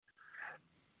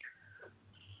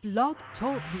Blog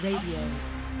Talk Radio.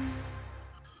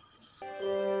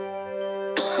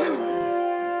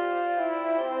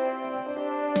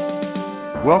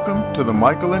 Welcome to the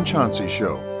Michael and Chauncey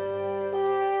Show.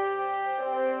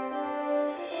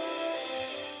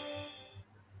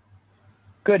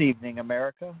 Good evening,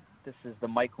 America. This is the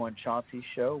Michael and Chauncey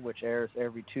Show, which airs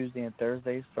every Tuesday and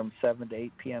Thursdays from 7 to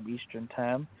 8 p.m. Eastern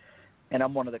Time. And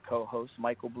I'm one of the co-hosts,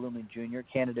 Michael Blooming Jr.,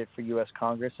 candidate for U.S.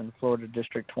 Congress in Florida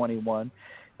District 21.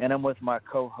 And I'm with my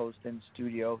co-host in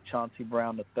studio, Chauncey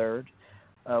Brown III.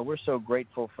 We're so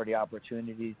grateful for the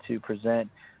opportunity to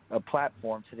present a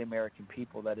platform to the American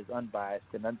people that is unbiased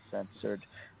and uncensored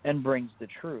and brings the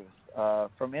truth.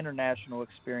 From international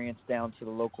experience down to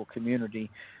the local community,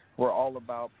 we're all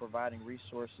about providing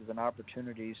resources and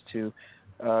opportunities to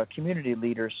community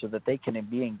leaders so that they can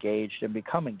be engaged and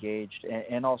become engaged,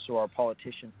 and also our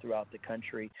politicians throughout the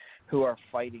country who are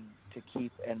fighting to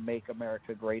keep and make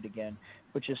America great again,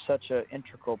 which is such an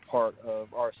integral part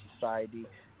of our society,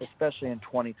 especially in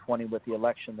 2020 with the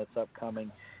election that's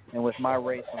upcoming. And with my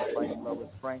race, I'm fighting Lois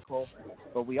Frankel.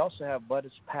 But we also have Buzz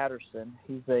Patterson.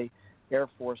 He's a Air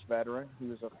Force veteran. He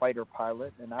was a fighter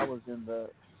pilot, and I was in the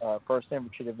 1st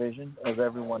Infantry Division, as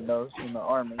everyone knows, in the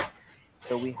Army.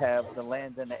 So we have the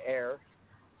land and the air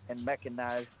and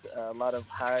mechanized a lot of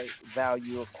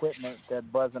high-value equipment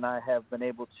that Buzz and I have been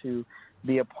able to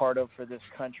be a part of for this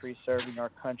country, serving our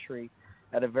country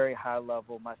at a very high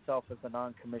level, myself as a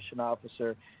non-commissioned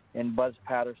officer and Buzz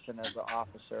Patterson as an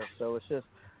officer. So it's just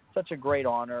such a great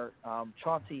honor.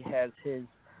 Chauncey has his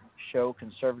show,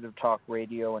 Conservative Talk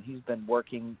Radio, and he's been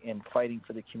working and fighting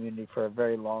for the community for a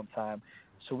very long time.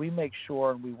 So we make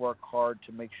sure and we work hard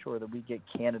to make sure that we get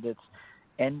candidates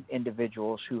and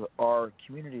individuals who are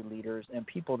community leaders and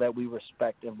people that we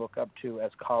respect and look up to as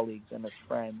colleagues and as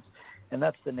friends. And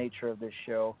that's the nature of this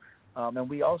show. And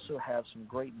we also have some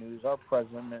great news. Our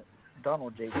president,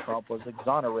 Donald J. Trump, was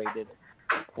exonerated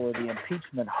for the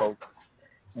impeachment hoax.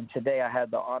 And today I had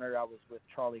the honor, I was with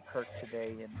Charlie Kirk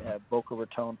today in Boca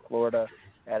Raton, Florida,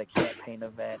 at a campaign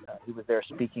event. He was there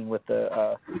speaking with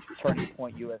the Turning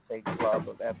Point USA Club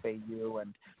of FAU,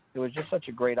 and it was just such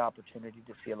a great opportunity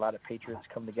to see a lot of patriots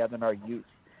come together in our youth.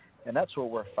 And that's what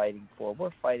we're fighting for.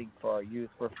 We're fighting for our youth.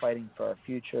 We're fighting for our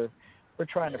future. We're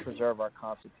trying to preserve our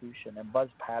Constitution. And Buzz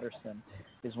Patterson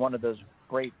is one of those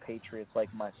great patriots like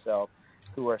myself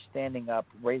who are standing up,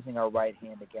 raising our right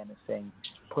hand again and saying,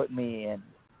 put me in.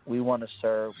 We want to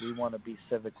serve. We want to be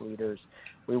civic leaders.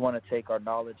 We want to take our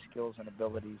knowledge, skills, and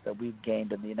abilities that we've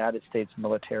gained in the United States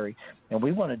military, and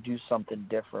we want to do something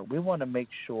different. We want to make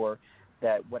sure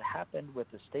that what happened with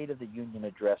the State of the Union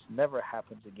address never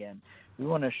happens again. We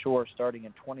want to ensure, starting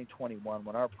in 2021,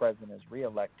 when our president is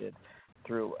reelected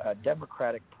through a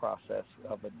democratic process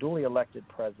of a duly elected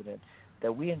president,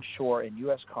 that we ensure in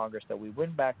U.S. Congress that we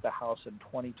win back the House in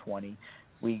 2020.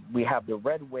 We have the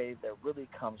red wave that really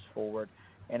comes forward.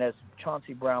 And as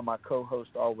Chauncey Brown, my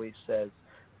co-host, always says,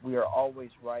 we are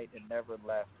always right and never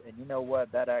left. And you know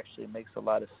what? That actually makes a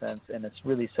lot of sense, and it's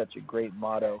really such a great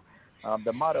motto.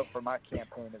 The motto for my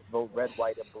campaign is vote red,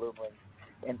 white, and blue.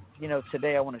 And, you know,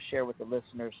 today I want to share with the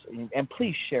listeners, and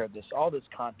please share this, all this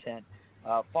content.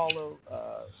 Follow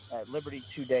at Liberty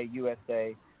Today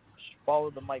USA. Follow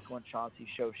the Michael and Chauncey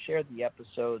Show. Share the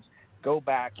episodes. Go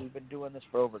back. We've been doing this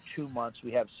for over 2 months.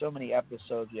 We have so many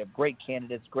episodes. We have great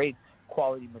candidates, great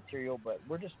quality material, but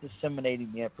we're just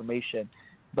disseminating the information.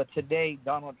 But today,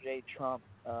 Donald J. Trump,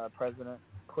 president,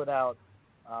 put out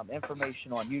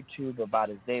information on YouTube about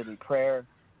his daily prayer,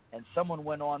 and someone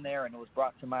went on there, and it was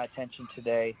brought to my attention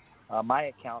today. My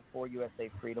account for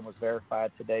USA Freedom was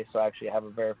verified today, so I actually have a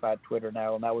verified Twitter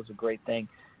now, and that was a great thing.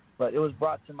 But it was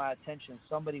brought to my attention.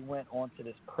 Somebody went onto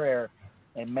this prayer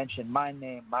and mentioned my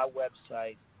name, my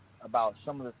website, about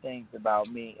some of the things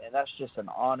about me, and that's just an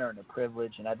honor and a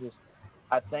privilege, and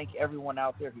I thank everyone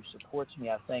out there who supports me.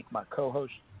 I thank my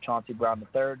co-host, Chauncey Brown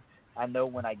III. I know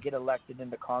when I get elected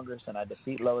into Congress and I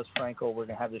defeat Lois Frankel, we're going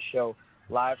to have the show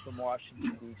live from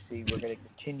Washington, D.C. We're going to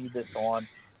continue this on.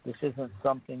 This isn't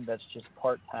something that's just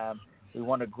part-time. We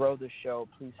want to grow the show.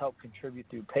 Please help contribute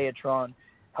through Patreon.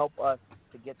 Help us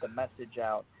to get the message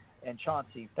out. And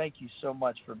Chauncey, thank you so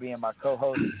much for being my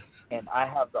co-host. And I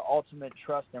have the ultimate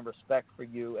trust and respect for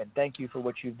you. And thank you for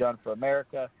what you've done for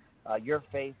America. Your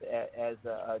faith as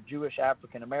a Jewish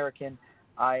African-American,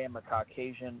 I am a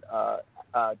Caucasian,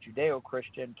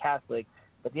 Judeo-Christian, Catholic.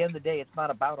 But at the end of the day, it's not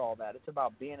about all that. It's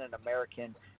about being an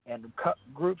American and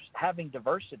groups having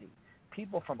diversity,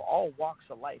 people from all walks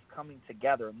of life coming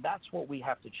together. And that's what we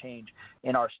have to change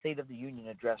in our State of the Union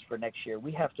address for next year.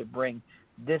 We have to bring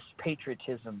this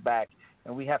patriotism back,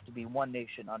 and we have to be one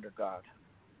nation under God.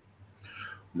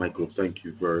 Michael, thank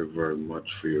you very, very much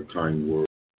for your kind words,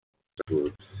 for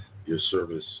your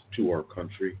service to our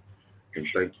country, and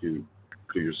thank you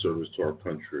for your service to our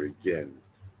country again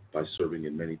by serving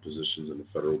in many positions in the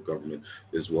federal government,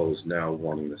 as well as now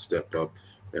wanting to step up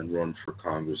and run for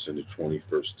Congress in the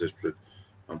 21st District.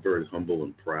 I'm very humble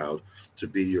and proud to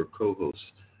be your co-host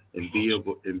and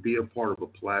be a part of a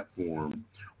platform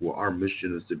where our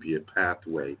mission is to be a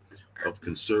pathway of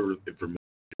conservative information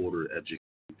order to educate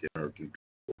the American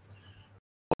people,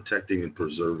 protecting and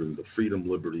preserving the freedom,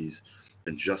 liberties,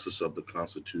 and justice of the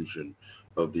Constitution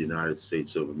of the United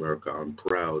States of America. I'm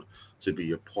proud to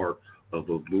be a part of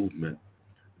a movement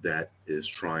that is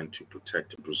trying to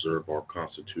protect and preserve our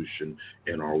Constitution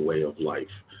and our way of life.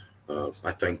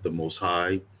 I thank the Most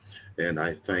High, and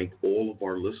I thank all of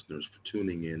our listeners for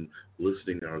tuning in,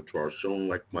 listening out to our show. And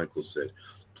like Michael said,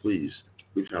 please,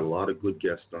 we've had a lot of good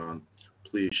guests on.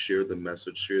 Please share the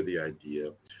message, share the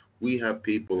idea. We have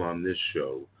people on this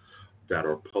show that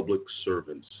are public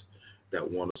servants that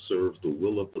want to serve the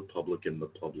will of the public and the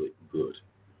public good.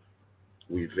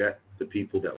 We vet the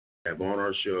people that we have on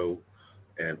our show,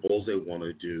 and all they want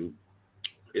to do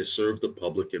is serve the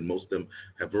public, and most of them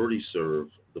have already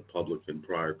served the public in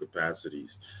prior capacities.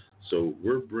 So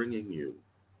we're bringing you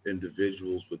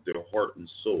individuals with their heart and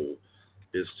soul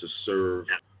is to serve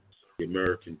the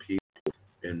American people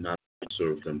and not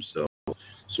serve themselves.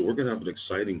 So we're going to have an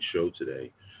exciting show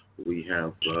today. We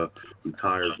have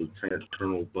retired Lieutenant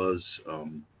Colonel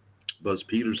Buzz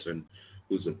Peterson,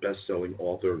 who's a best-selling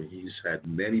author, and he's had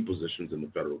many positions in the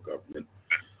federal government.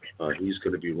 He's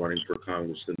going to be running for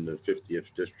Congress in the 50th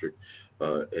District,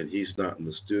 and he's not in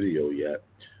the studio yet.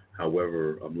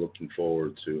 However, I'm looking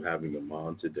forward to having him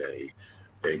on today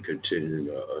and continuing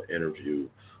an interview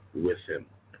with him.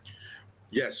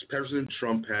 Yes, President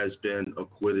Trump has been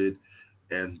acquitted,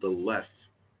 and the left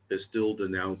is still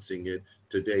denouncing it.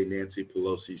 Today, Nancy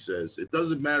Pelosi says it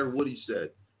doesn't matter what he said.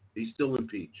 He's still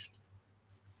impeached.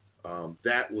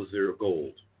 That was their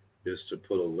goal, is to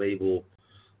put a label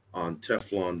on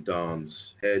Teflon Don's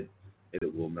head, and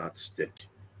it will not stick.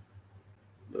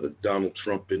 Donald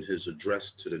Trump, in his address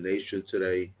to the nation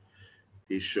today,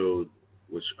 he showed,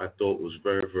 which I thought was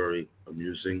very, very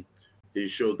amusing, he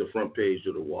showed the front page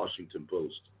of the Washington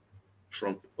Post,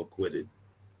 Trump acquitted.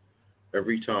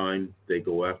 Every time they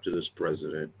go after this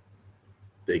president,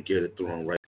 they get it thrown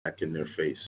right back in their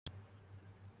face.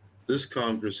 This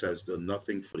Congress has done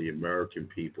nothing for the American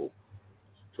people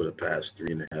for the past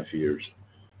 3.5 years,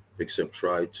 except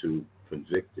try to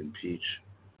convict, impeach,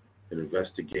 and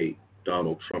investigate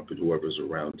Donald Trump and whoever's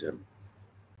around him.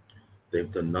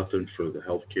 They've done nothing for the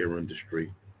healthcare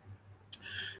industry.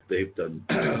 They've done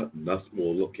nothing.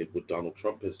 Well, look at what Donald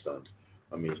Trump has done.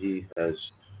 I mean, he has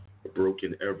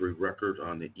broken every record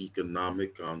on the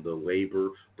economic, on the labor,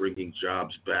 bringing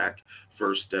jobs back,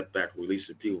 first step back,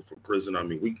 releasing people from prison. I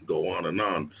mean, we can go on and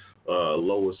on.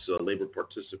 Lowest labor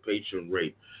participation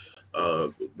rate,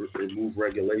 remove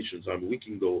regulations. I mean, we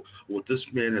can go. What this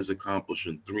man has accomplished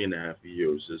in 3.5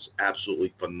 years is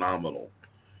absolutely phenomenal.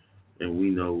 And we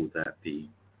know that the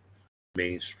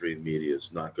mainstream media is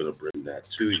not going to bring that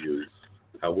to you.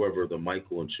 However, the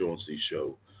Michael and Chauncey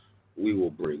show, we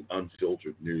will bring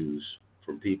unfiltered news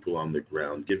from people on the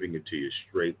ground, giving it to you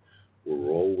straight. We're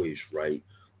always right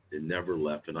and never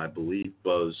left. And I believe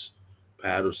Buzz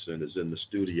Patterson is in the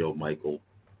studio, Michael.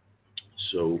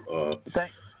 So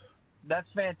that's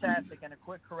fantastic. And a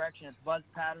quick correction, it's Buzz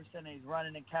Patterson, and he's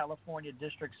running in California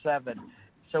District 7.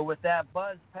 So with that,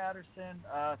 Buzz Patterson,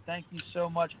 thank you so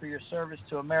much for your service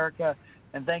to America,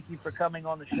 and thank you for coming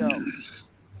on the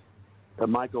show.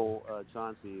 Michael,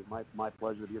 Chauncey, my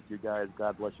pleasure to be with you guys.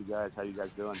 God bless you guys. How you guys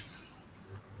doing?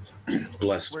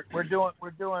 Blessed. We're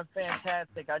doing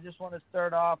fantastic. I just want to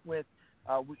start off with,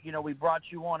 we brought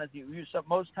you on as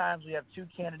most times we have two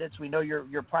candidates. We know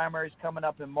your primary's coming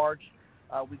up in March.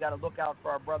 We got to look out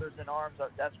for our brothers in arms.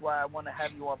 That's why I want to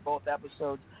have you on both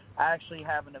episodes. I actually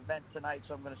have an event tonight,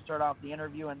 so I'm going to start off the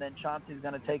interview, and then Chauncey's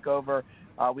going to take over.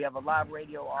 We have a live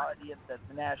radio audience that's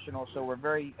national, so we're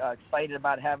very excited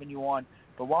about having you on.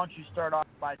 But why don't you start off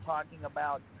by talking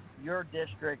about your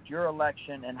district, your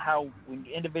election, and how when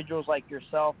individuals like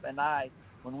yourself and I,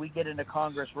 when we get into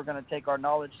Congress, we're going to take our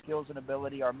knowledge, skills, and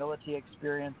ability, our military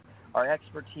experience, our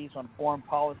expertise on foreign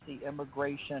policy,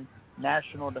 immigration,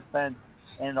 national defense,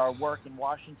 and our work in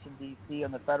Washington, D.C.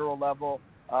 on the federal level,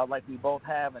 like we both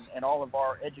have, and all of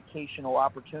our educational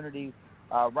opportunities,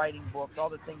 writing books, all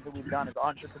the things that we've done as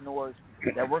entrepreneurs,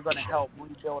 that we're going to help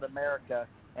rebuild America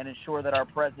and ensure that our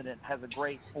president has a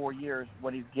great 4 years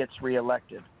when he gets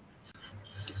reelected.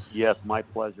 Yes, my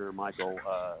pleasure, Michael.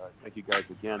 Thank you guys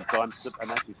again. So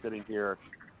I'm actually sitting here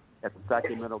at the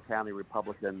Sacramento County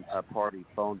Republican Party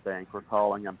phone bank. We're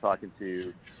calling. I'm talking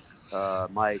to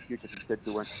my future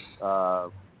constituents.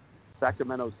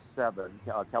 Sacramento 7,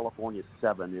 California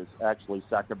 7 is actually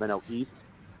Sacramento East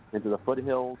into the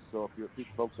foothills. So if you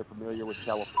folks are familiar with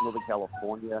Northern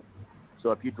California,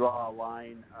 so if you draw a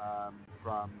line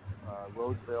from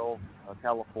Roseville,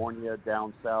 California,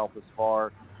 down south as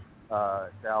far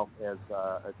south as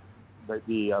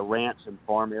the ranch and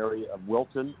farm area of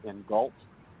Wilton and Galt.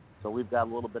 So we've got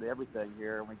a little bit of everything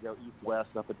here, and we go east-west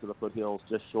up into the foothills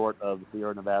just short of the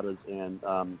Sierra Nevadas and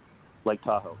Lake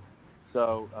Tahoe.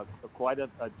 So quite a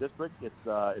district. It's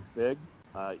big.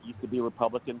 It used to be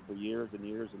Republican for years and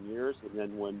years and years, and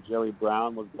then when Jerry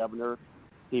Brown was governor,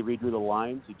 he redrew the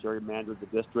lines. He gerrymandered the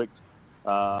district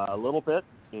a little bit,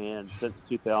 and since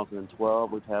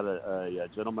 2012, we've had a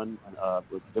gentleman, a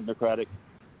Democratic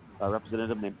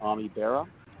representative named Ami Berra,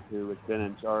 who has been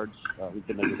in charge. He's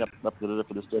been the representative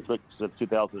for this district since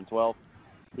 2012.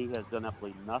 He has done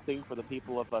absolutely nothing for the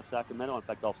people of Sacramento. In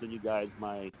fact, I'll send you guys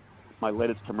my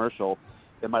latest commercial.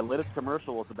 And my latest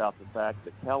commercial is about the fact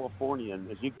that California,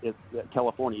 as you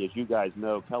guys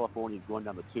know, California is going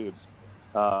down the tubes.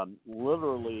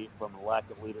 Literally from the lack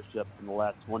of leadership in the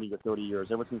last 20 or 30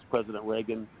 years. Ever since President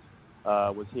Reagan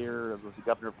was here, was the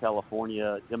governor of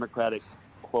California, Democratic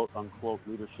quote-unquote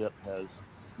leadership has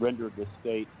rendered this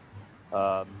state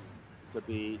to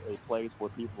be a place where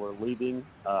people are leaving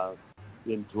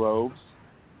in droves.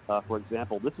 For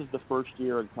example, this is the first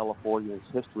year in California's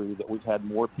history that we've had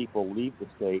more people leave the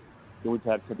state than we've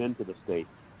had come into the state.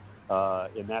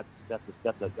 And that's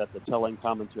a telling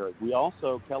commentary.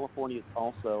 California is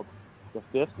also the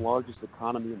fifth largest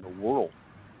economy in the world,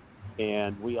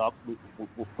 and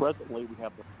presently we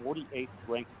have the 48th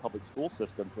ranked public school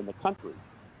system in the country.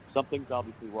 Something's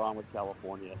obviously wrong with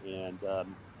California, and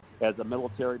as a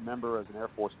military member, as an Air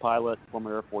Force pilot,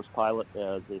 former Air Force pilot,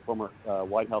 as a former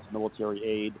White House military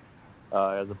aide,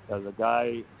 as a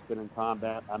guy who's been in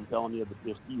combat, I'm telling you that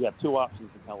you have two options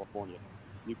in California.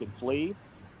 You can flee,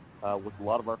 which a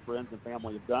lot of our friends and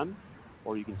family have done,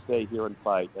 or you can stay here and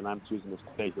fight, and I'm choosing to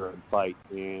stay here and fight,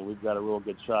 and we've got a real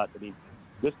good shot. I mean,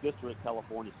 this district,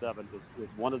 California 7, is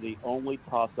one of the only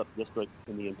toss-up districts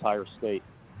in the entire state.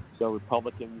 So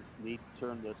Republicans need to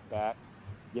turn this back,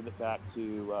 give it back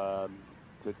to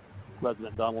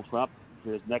President Donald Trump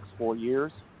for his next 4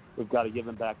 years. We've got to give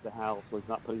him back the House so he's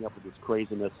not putting up with this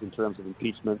craziness in terms of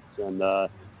impeachments and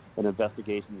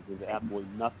investigations into absolutely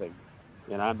nothing.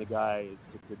 And I'm the guy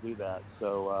to do that.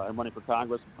 So I'm running for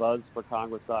Congress.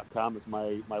 BuzzForCongress.com is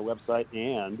my website,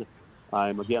 and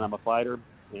I'm a fighter.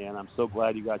 And I'm so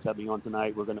glad you guys have me on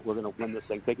tonight. We're gonna win this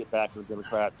thing, take it back from the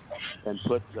Democrats, and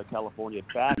put California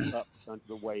back up onto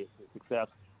the way of success.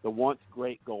 The once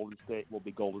great Golden State will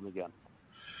be golden again.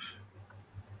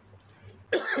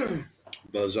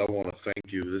 Buzz, I want to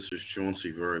thank you. This is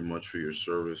Chauncey very much for your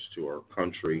service to our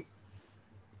country,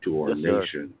 to our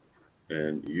nation,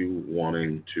 and you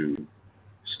wanting to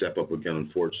step up again.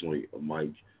 Unfortunately,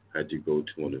 Mike had to go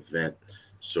to an event,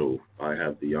 so I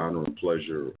have the honor and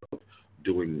pleasure of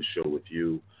doing the show with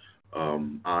you.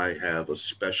 I have a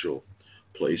special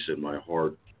place in my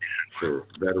heart for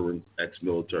veterans,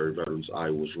 ex-military veterans. I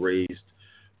was raised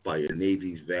by a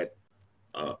Navy vet.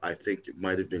 I think it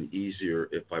might have been easier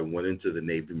if I went into the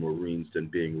Navy Marines than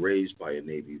being raised by a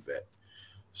Navy vet.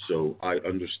 So I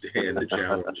understand the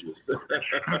challenges.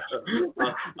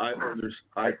 I understand.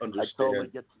 I totally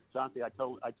get, Chauncey. I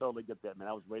totally get that, man.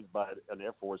 I was raised by an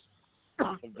Air Force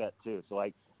vet too, so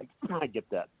I get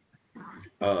that.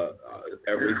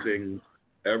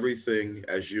 Everything,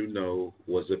 as you know,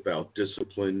 was about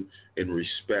discipline and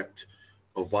respect.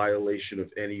 A violation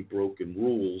of any broken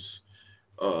rules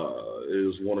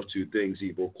is one of two things: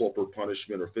 either corporal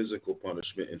punishment or physical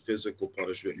punishment. And physical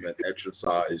punishment meant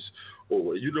exercise.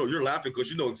 Or you're laughing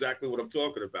because you know exactly what I'm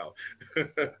talking about.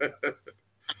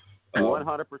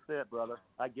 100%, brother.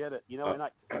 I get it. And I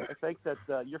think that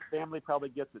your family probably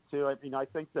gets it too. I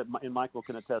think that, and Michael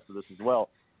can attest to this as well,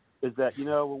 is that,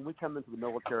 when we come into the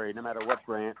military, no matter what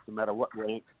branch, no matter what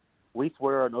rank, we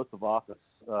swear an oath of office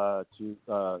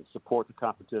to support the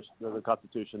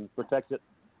Constitution, protect it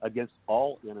against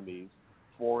all enemies,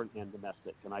 foreign and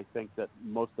domestic. And I think that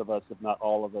most of us, if not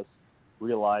all of us,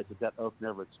 realize that oath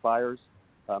never expires.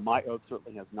 My oath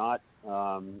certainly has not.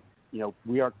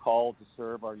 We are called to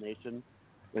serve our nation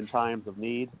in times of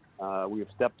need. We have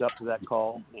stepped up to that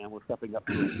call, and we're stepping up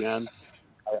to it again.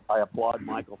 I applaud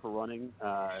Michael for running,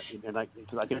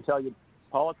 because I can tell you,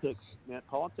 politics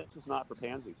is not for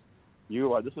pansies.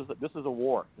 This is a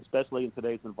war, especially in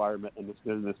today's environment in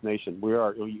this nation.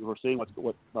 We're seeing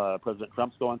what President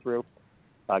Trump's going through.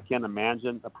 I can't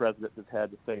imagine a president that's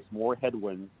had to face more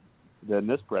headwinds than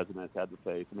this president has had to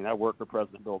face. I mean, I worked for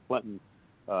President Bill Clinton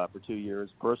for 2 years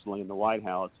personally in the White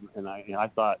House, and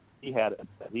I thought he had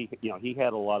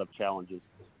a lot of challenges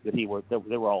that they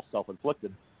were all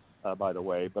self-inflicted, by the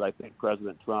way. But I think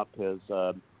President Trump has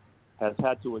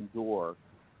had to endure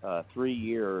 3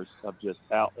 years of just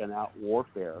out and out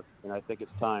warfare, and I think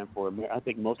it's time I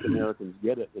think most Americans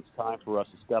get it. It's time for us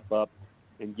to step up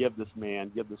and give this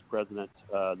president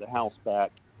the House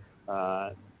back.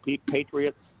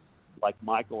 Patriots like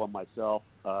Michael and myself,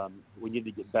 we need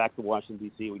to get back to Washington,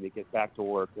 D.C. We need to get back to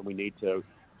work, and we need to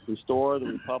restore the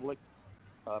republic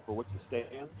for which it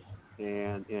stands.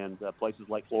 And places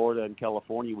like Florida and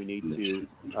California, we need to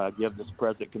give this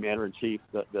president, commander-in-chief,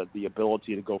 the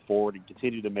ability to go forward and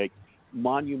continue to make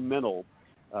monumental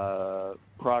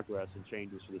progress and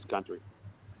changes for this country.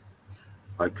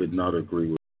 I could not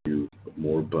agree with you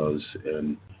more, Buzz.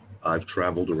 And I've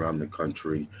traveled around the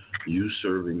country.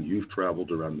 You've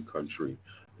traveled around the country.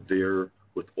 There,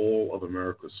 with all of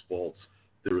America's faults,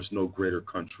 there is no greater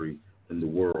country in the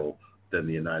world than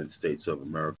the United States of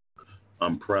America.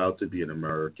 I'm proud to be an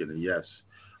American, and yes,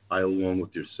 I, along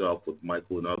with yourself, with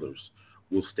Michael and others,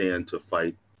 will stand to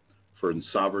fight for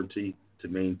sovereignty, to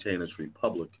maintain its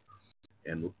republic,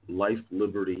 and life,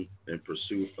 liberty, and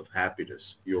pursuit of happiness.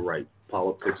 You're right.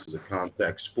 Politics is a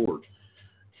contact sport,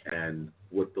 and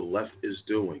what the left is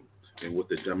doing and what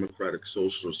the Democratic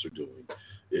Socialists are doing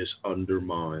is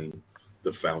undermine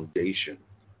the foundation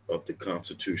of the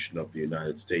Constitution of the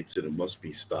United States, and it must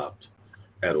be stopped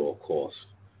at all costs.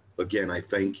 Again, I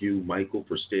thank you, Michael,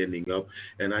 for standing up,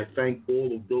 and I thank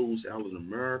all of those out in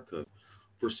America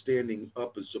for standing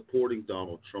up and supporting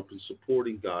Donald Trump and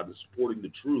supporting God and supporting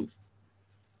the truth.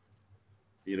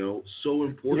 So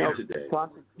important today.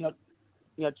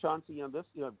 Chauncey, this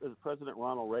President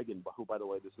Ronald Reagan, who, by the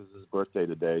way, this is his birthday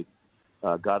today.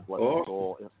 God bless his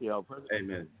soul.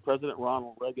 Amen. President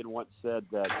Ronald Reagan once said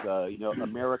that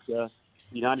America,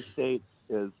 the United States,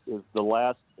 is the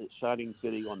last shining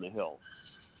city on the hill.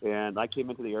 And I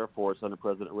came into the Air Force under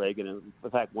President Reagan, and in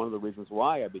fact, one of the reasons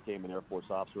why I became an Air Force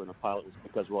officer and a pilot was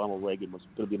because Ronald Reagan was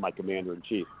going to be my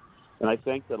commander-in-chief. And I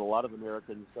think that a lot of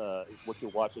Americans, what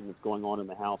you're watching is going on in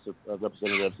the House of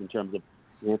Representatives in terms of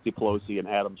Nancy Pelosi and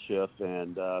Adam Schiff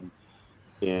and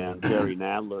Jerry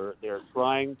Nadler, they're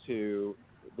trying to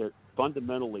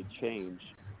fundamentally change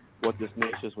what this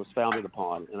nation was founded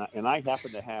upon. And I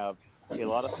happen to have a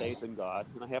lot of faith in God,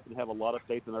 and I happen to have a lot of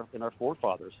faith in our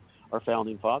forefathers, our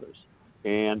founding fathers.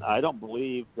 And I don't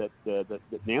believe that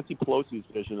Nancy Pelosi's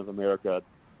vision of America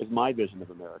is my vision of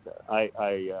America.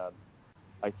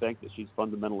 I think that she's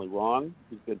fundamentally wrong.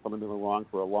 She's been fundamentally wrong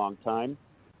for a long time.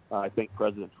 I think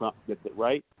President Trump gets it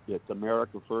right. It's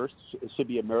America first. It should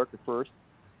be America first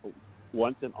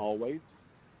once and always.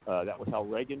 That was how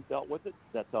Reagan dealt with it.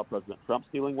 That's how President Trump's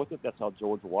dealing with it. That's how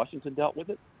George Washington dealt with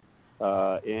it.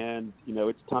 And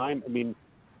it's time. I mean,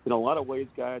 in a lot of ways,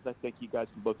 guys, I think you guys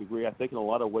can both agree. I think in a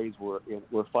lot of ways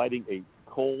we're fighting a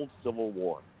cold civil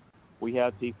war. We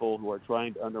have people who are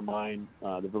trying to undermine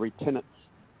the very tenets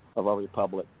of our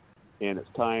republic, and it's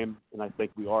time. And I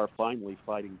think we are finally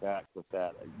fighting back with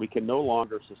that. We can no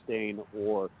longer sustain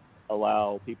or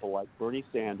allow people like Bernie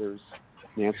Sanders,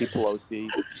 Nancy Pelosi,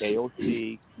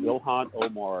 AOC, Ilhan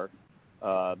Omar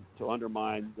to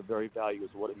undermine the very values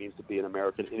of what it means to be an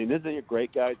American. And isn't it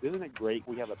great, guys? Isn't it great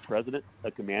we have a president,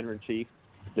 a commander-in-chief,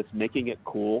 that's making it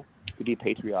cool to be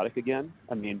patriotic again?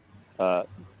 I mean, for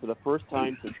the first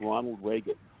time since Ronald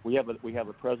Reagan, we have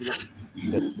a president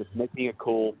that's making it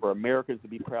cool for Americans to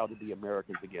be proud to be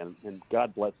Americans again. And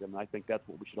God bless him. And I think that's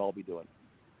what we should all be doing.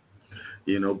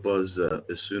 Buzz,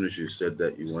 as soon as you said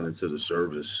that you went into the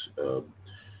service,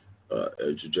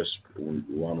 when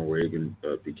Ronald Reagan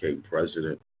became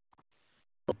president,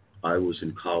 I was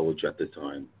in college at the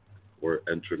time, or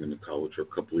entering into college, or a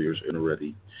couple of years in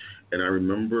already. And I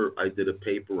remember I did a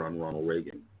paper on Ronald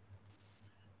Reagan.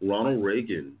 Ronald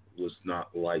Reagan was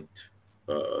not liked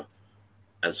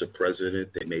as a president.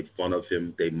 They made fun of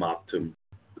him. They mocked him.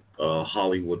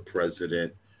 Hollywood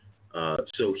president.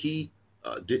 So he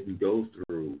didn't go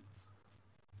through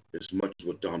as much as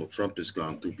what Donald Trump has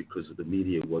gone through because the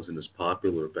media wasn't as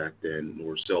popular back then,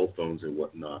 nor cell phones and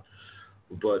whatnot.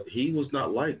 But he was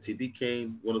not liked. He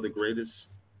became one of the greatest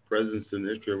presidents in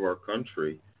the history of our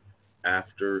country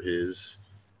after his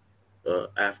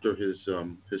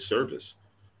service.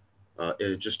 And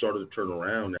it just started to turn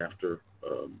around after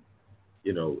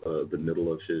the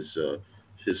middle of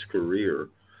his career.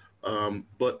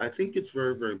 But I think it's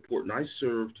very, very important. I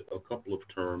served a couple of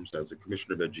terms as a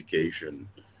commissioner of education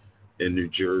in New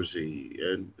Jersey,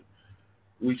 and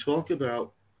we talk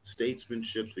about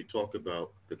statesmanship, we talk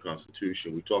about the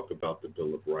Constitution, we talk about the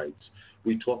Bill of Rights,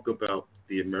 we talk about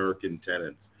the American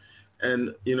tenets.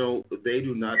 And, they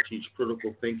do not teach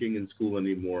critical thinking in school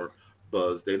anymore,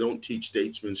 Buzz. They don't teach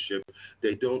statesmanship.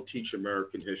 They don't teach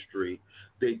American history.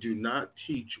 They do not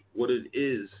teach what it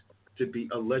is to be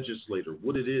a legislator,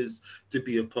 what it is to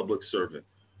be a public servant.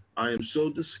 I am so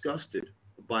disgusted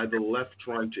by the left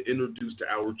trying to introduce to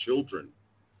our children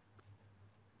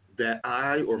that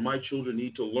I or my children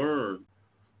need to learn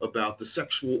about the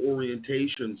sexual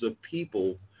orientations of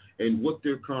people and what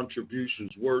their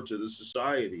contributions were to the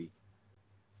society.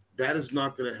 That is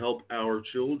not going to help our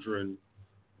children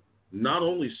not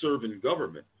only serve in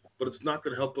government, but it's not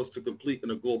going to help us to complete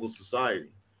in a global society.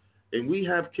 And we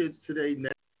have kids today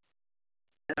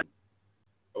now,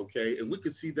 okay, and we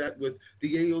could see that with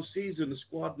the AOCs and the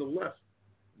squad on the left,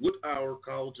 what our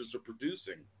colleges are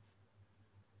producing.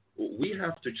 We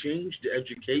have to change the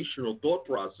educational thought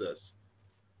process.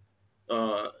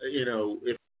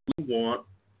 If we want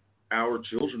our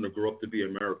children to grow up to be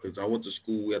Americans. I went to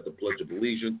school, we had the Pledge of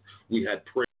Allegiance, we had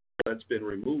prayer, that's been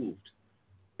removed.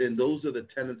 And those are the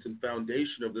tenets and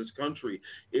foundation of this country.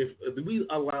 If we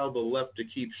allow the left to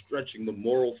keep stretching the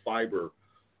moral fiber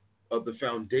of the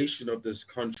foundation of this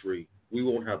country, we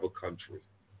won't have a country.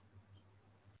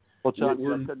 Well, Chauncey,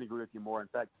 I couldn't agree with you more. In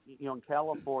fact, in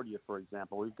California, for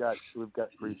example, we've got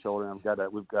 3 children.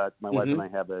 We've got my wife and I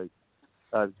have a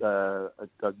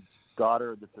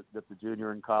daughter that's a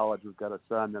junior in college. We've got a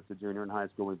son that's a junior in high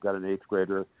school. We've got an 8th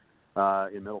grader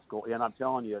in middle school. And I'm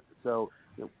telling you,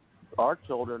 our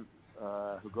children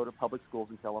who go to public schools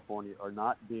in California are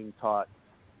not being taught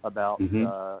about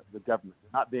the government.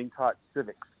 They're not being taught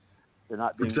civics. They're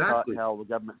not being taught how the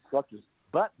government structures.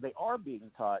 But they are being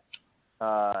taught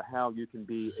how you can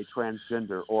be a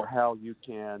transgender or how you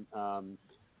can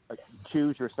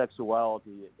choose your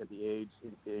sexuality at the age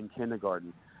in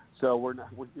kindergarten. So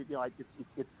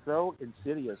it's so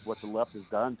insidious what the left has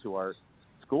done to our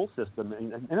school system,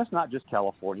 and it's not just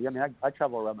California. I mean, I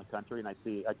travel around the country and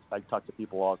I talk to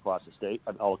people all across the state,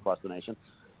 all across the nation,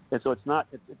 and so it's not.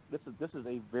 This is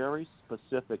a very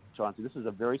specific, Chauncey. This is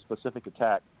a very specific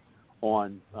attack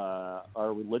on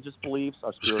our religious beliefs,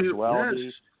 our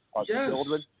spirituality, our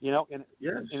children. And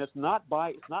it's not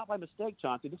by mistake,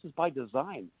 Chauncey. This is by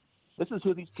design. This is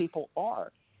who these people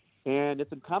are. And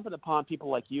it's incumbent upon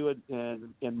people like you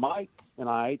and Mike and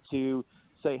I to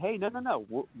say, hey, no,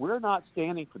 we're not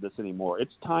standing for this anymore.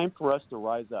 It's time for us to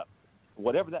rise up.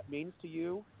 Whatever that means to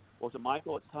you or to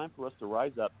Michael, it's time for us to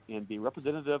rise up and be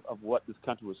representative of what this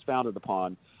country was founded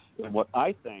upon. And what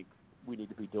I think we need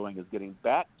to be doing is getting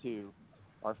back to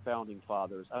our founding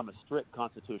fathers. I'm a strict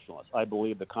constitutionalist. I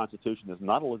believe the Constitution is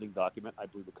not a living document. I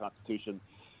believe the Constitution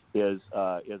is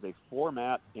a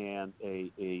format and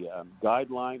a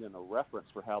guideline and a reference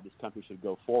for how this country should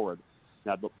go forward.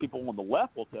 Now, the people on the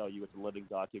left will tell you it's a living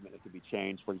document. It can be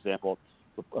changed. For example,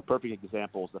 a perfect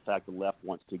example is the fact the left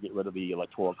wants to get rid of the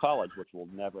Electoral College, which will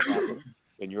never happen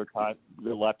in your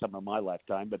lifetime or my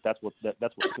lifetime. But that's what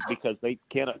because they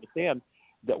can't understand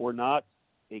that we're not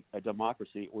a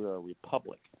democracy. We're a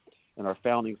republic. And our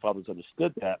founding fathers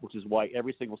understood that, which is why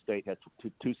every single state has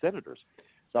two senators.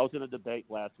 So I was in a debate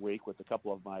last week with a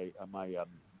couple of my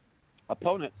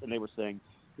opponents, and they were saying,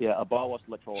 abolish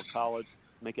Electoral College,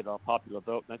 make it a popular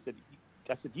vote. And I said,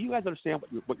 do you guys understand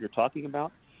what you're talking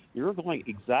about? You're going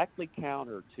exactly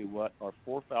counter to what our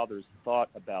forefathers thought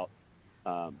about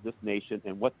this nation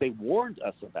and what they warned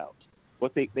us about.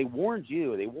 What they warned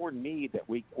you, they warned me that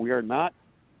we are not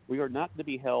to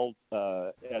be held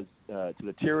as to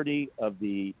the tyranny of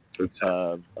the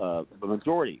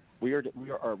majority. We are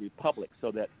a republic,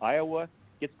 so that Iowa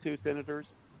gets 2 senators,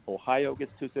 Ohio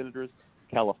gets 2 senators,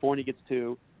 California gets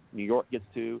 2, New York gets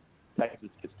 2, Texas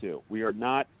gets 2. We are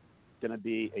not going to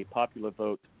be a popular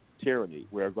vote tyranny.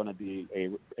 We are going to be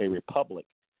a republic,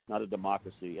 not a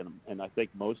democracy. And I think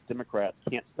most Democrats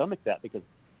can't stomach that because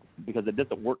it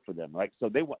doesn't work for them, right? So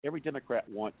every Democrat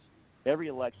wants every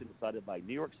election decided by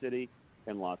New York City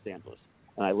and Los Angeles.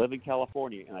 And I live in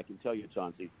California, and I can tell you,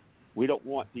 Chauncey, we don't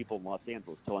want people in Los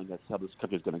Angeles telling us how this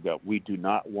country is going to go. We do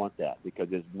not want that because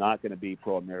it's not going to be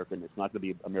pro-American. It's not going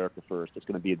to be America first. It's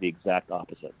going to be the exact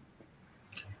opposite.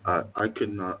 I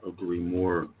could not agree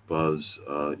more, Buzz.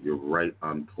 You're right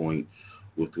on point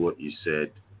with what you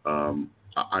said. I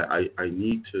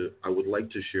would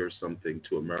like to share something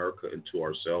to America and to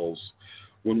ourselves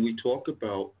when we talk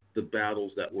about the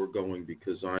battles that we're going,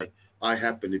 because I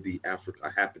happen to be African.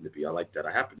 I like that.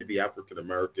 I happen to be African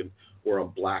American, or I'm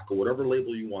black, or whatever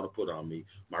label you want to put on me.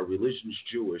 My religion's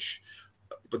Jewish,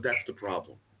 but that's the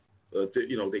problem.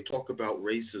 They talk about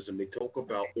racism. They talk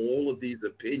about all of these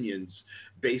opinions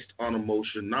based on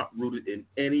emotion, not rooted in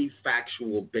any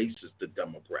factual basis. The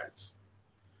Democrats,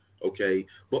 okay.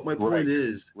 But my point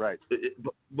is, right.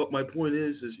 But my point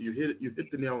is you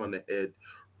hit the nail on the head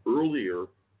earlier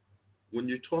when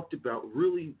you talked about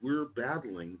really we're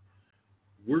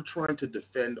trying to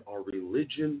defend our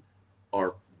religion,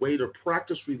 our way to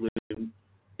practice religion.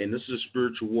 And this is a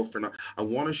spiritual warfare. Now, I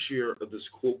want to share this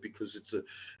quote because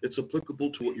it's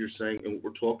applicable to what you're saying and what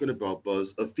we're talking about, Buzz.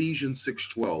 Ephesians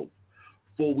 6:12.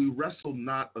 For we wrestle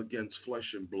not against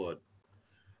flesh and blood,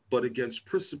 but against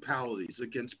principalities,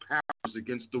 against powers,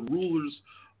 against the rulers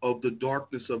of the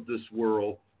darkness of this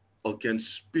world, against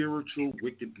spiritual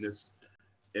wickedness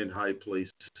in high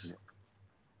places.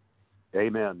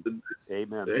 Amen.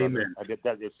 Amen. Amen. I get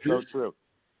that. It's so true.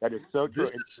 That is so true.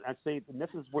 And I say, and this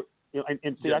is what.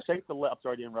 And see, I think the left.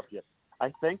 Sorry to interrupt you.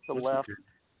 I think the left,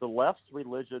 the left's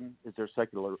religion is their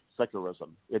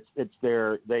secularism. It's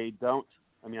their. They don't.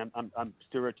 I mean, I'm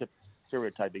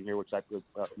stereotyping here, which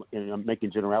I'm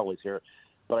making generalities here,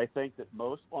 but I think that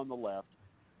most on the left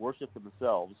worship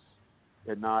themselves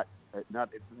and not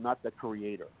the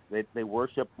Creator. They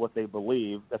worship what they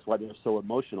believe. That's why they're so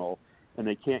emotional, and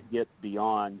they can't get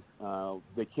beyond.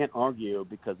 They can't argue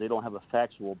because they don't have a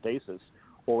factual basis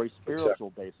or a spiritual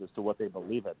basis to what they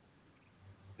believe in.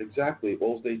 Exactly.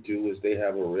 All they do is they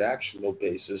have a reactional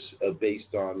basis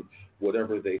based on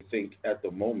whatever they think at the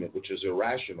moment, which is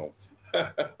irrational.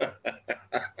 That's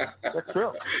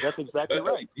true. That's exactly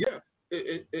right. Yeah.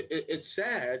 It's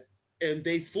sad, and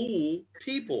they fool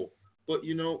people. But,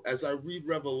 as I read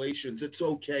Revelations, it's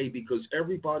okay because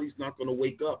everybody's not going to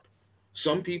wake up.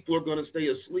 Some people are going to stay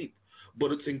asleep.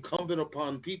 But it's incumbent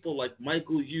upon people like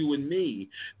Michael, you, and me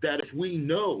that if we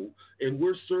know and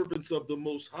we're servants of the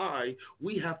Most High,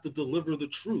 we have to deliver the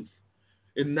truth.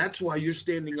 And that's why you're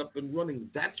standing up and running.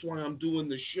 That's why I'm doing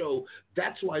the show.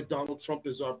 That's why Donald Trump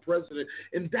is our president.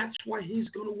 And that's why he's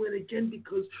going to win again,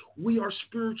 because we are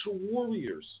spiritual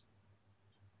warriors.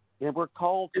 And we're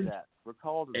called to that. We're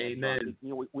called to that. Amen.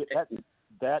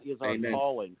 That is our Amen.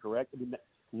 calling, correct? I mean,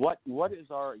 what is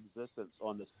our existence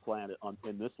on this planet,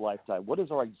 in this lifetime? What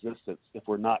is our existence if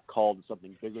we're not called to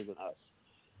something bigger than us?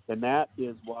 And that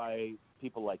is why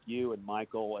people like you and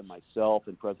Michael and myself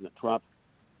and President Trump,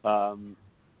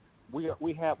 we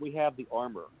have the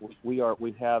armor. We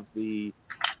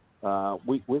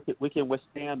can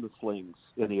withstand the slings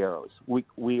and the arrows.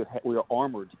 We are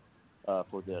armored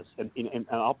for this. And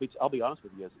I'll be honest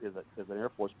with you, as an Air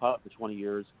Force pilot for 20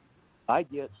 years, I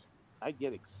get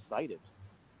excited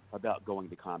about going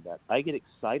to combat. I get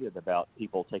excited about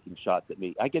people taking shots at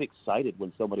me. I get excited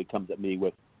when somebody comes at me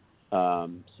with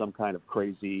some kind of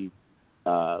crazy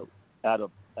out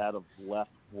of left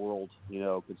world,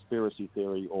 conspiracy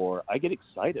theory, or I get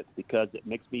excited because it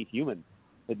makes me human.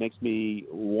 It makes me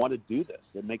want to do this.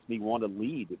 It makes me want to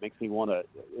lead. It makes me want to,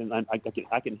 and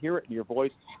I can hear it in your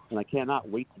voice, and I cannot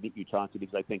wait to meet you, Chauncey,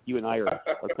 because I think you and I are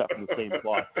cut from the same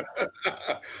cloth.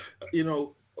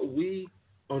 We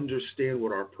understand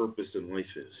what our purpose in life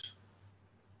is.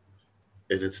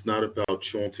 And it's not about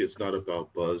Chauncey, it's not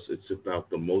about Buzz, it's about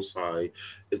the Most High.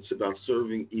 It's about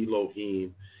serving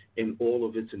Elohim and all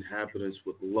of its inhabitants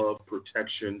with love,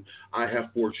 protection. I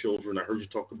have 4 children. I heard you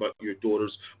talk about your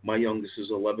daughters. My youngest is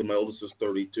 11, my oldest is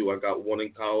 32. I got one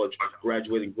in college,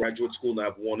 graduating graduate school, and I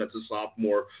have one that's a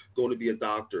sophomore, going to be a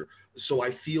doctor. So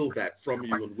I feel that from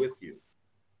you and with you.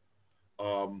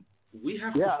 We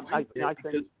have to fight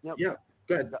because,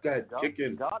 Go ahead, kick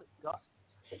in.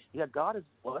 God has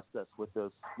blessed us with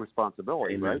this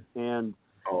responsibility, Amen. right?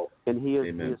 And He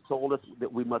has told us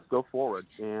that we must go forward,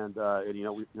 and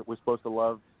we're supposed to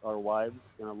love our wives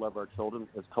and love our children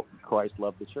as Christ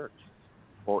loved the church,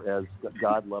 or as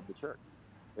God loved the church,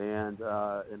 and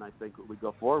I think we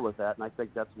go forward with that, and I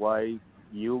think that's why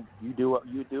you do what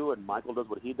you do, and Michael does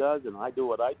what he does, and I do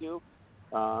what I do,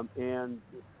 and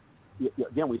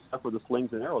again, we suffer the slings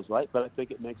and arrows, right? But I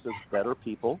think it makes us better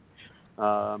people.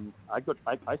 I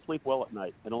sleep well at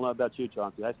night. I don't know about you,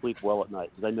 Chauncey. I sleep well at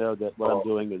night because I know that what I'm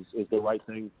doing is the right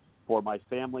thing for my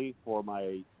family, for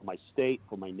my state,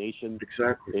 for my nation.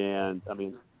 Exactly. And I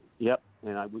mean, yep.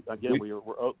 And we're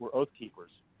oath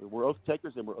keepers. We're oath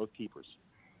takers and we're oath keepers.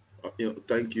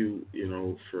 Thank you,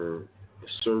 for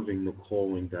serving the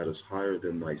calling that is higher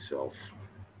than thyself.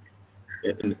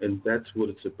 And that's what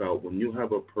it's about. When you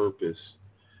have a purpose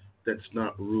that's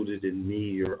not rooted in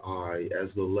me or I, as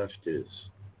the left is,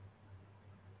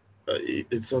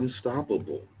 it's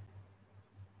unstoppable.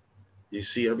 You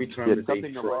see, every time that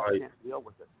they try, the left can't deal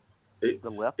with it. The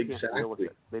left can't deal with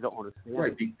it. They don't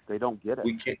understand it. They don't get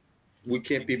it. We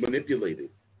can't be manipulated.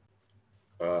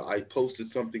 I posted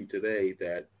something today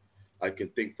that I can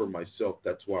think for myself.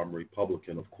 That's why I'm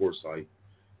Republican. Of course, I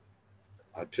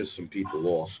piss some people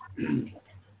off,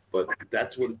 but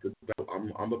that's what it's about.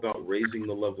 I'm about raising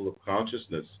the level of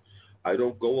consciousness. I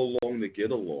don't go along to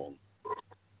get along.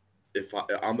 If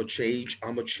I'm a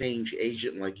change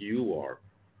agent like you are,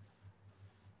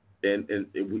 and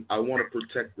I want to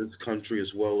protect this country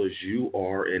as well as you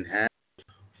are, and have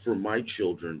for my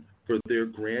children, for their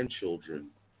grandchildren.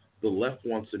 The left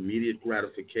wants immediate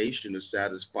gratification to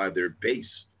satisfy their base,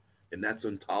 and that's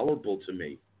intolerable to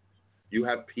me. You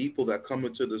have people that come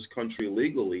into this country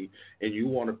legally, and you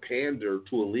want to pander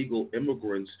to illegal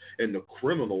immigrants and the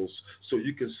criminals so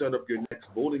you can set up your next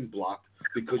voting block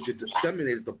because you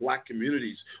disseminated the black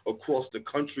communities across the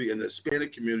country and the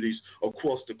Hispanic communities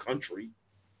across the country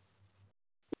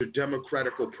with your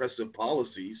democratic oppressive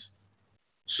policies.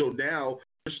 So now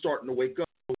they're starting to wake up.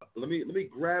 Let me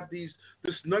grab this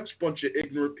nuts bunch of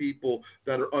ignorant people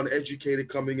that are uneducated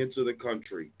coming into the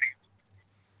country.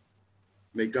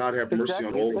 May God have mercy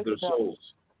on all of their souls.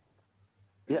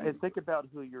 Yeah, and think about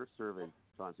who you're serving,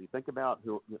 Chauncey. Think about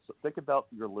your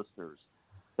listeners.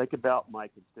 Think about my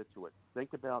constituents.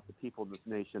 Think about the people in this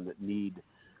nation that need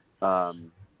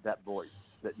that voice,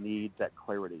 that need that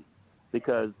clarity.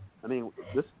 Because I mean,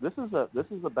 this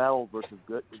is a battle versus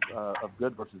good of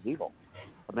good versus evil.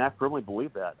 I mean, I firmly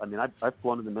believe that. I mean, I've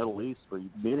flown in the Middle East for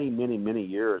many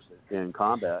years in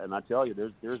combat, and I tell you,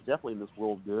 there's definitely in this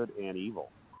world good and evil.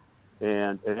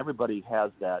 And everybody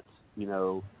has that, you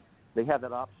know, they have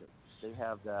that option. They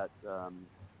have that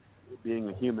being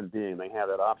a human being. They have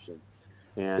that option.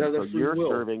 And so you're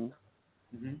serving.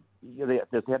 Mm-hmm. They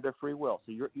have their free will.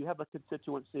 So you have a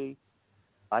constituency.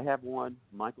 I have one.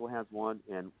 Michael has one.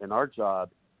 And our job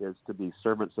is to be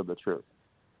servants of the truth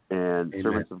and Amen.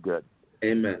 Servants of good.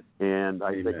 Amen. And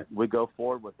I think we go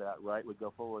forward with that, right? We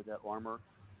go forward with that armor.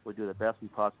 We do the best we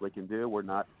possibly can do. We're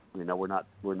not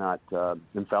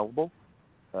infallible.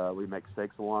 We make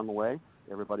mistakes along the way.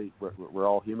 We're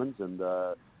all humans,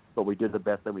 but we do the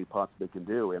best that we possibly can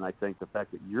do. And I think the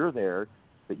fact that you're there,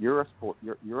 that you're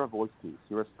a voice piece,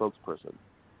 you're a spokesperson,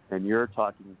 and you're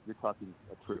talking the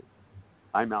truth.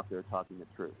 I'm out there talking the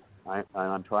truth.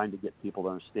 I'm trying to get people to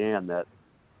understand that,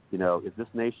 you know, if this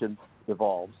nation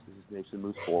evolves, as this nation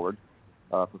moves forward,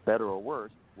 for better or worse,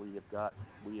 we have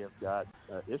got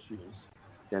issues.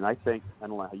 And I think, I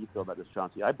don't know how you feel about this,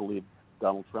 Chauncey. I believe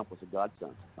Donald Trump was a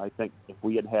godsend. I think if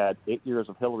we had had 8 years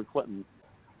of Hillary Clinton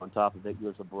on top of 8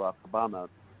 years of Barack Obama,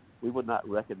 we would not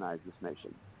recognize this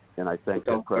nation. And I think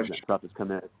that President Trump has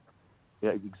come in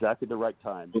at exactly the right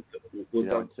time.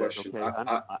 Without question.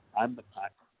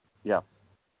 Yeah.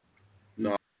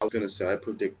 No, I was going to say, I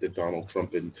predicted Donald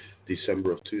Trump in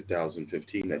December of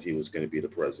 2015 that he was going to be the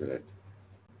president.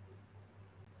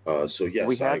 So, yes,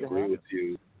 I agree with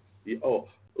you.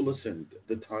 Listen,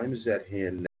 the time is at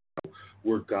hand now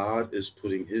where God is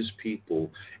putting his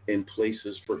people in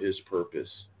places for his purpose.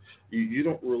 You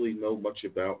don't really know much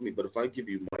about me, but if I give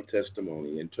you my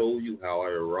testimony and told you how I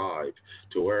arrived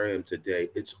to where I am today,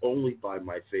 it's only by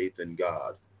my faith in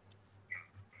God.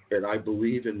 And I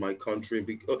believe in my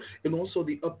country, and also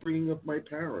the upbringing of my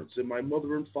parents and my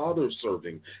mother and father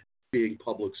serving, being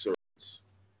public servants.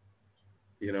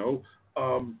 You know,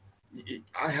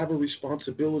 I have a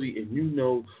responsibility, and you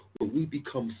know, when we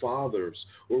become fathers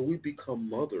or we become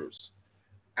mothers,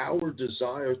 our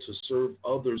desire to serve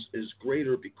others is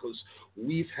greater because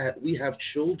we have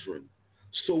children,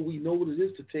 so we know what it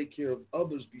is to take care of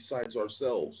others besides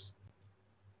ourselves.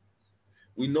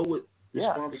 We know what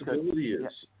responsibility is.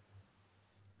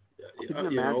 Can you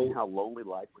imagine how lonely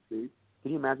life would be?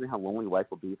 Can you imagine how lonely life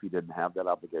would be if you didn't have that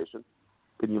obligation?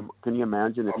 Can you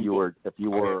imagine if you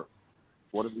were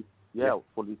one of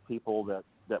these people that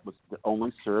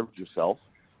only served yourself?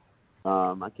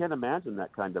 I can't imagine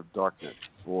that kind of darkness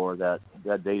or that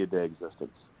day-to-day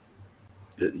existence.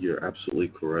 You're absolutely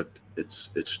correct.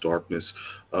 It's darkness.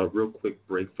 Real quick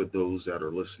break for those that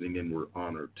are listening in. We're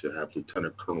honored to have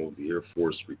Lieutenant Colonel of the Air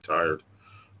Force, retired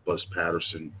Buzz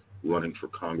Patterson, running for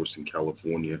Congress in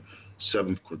California,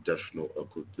 7th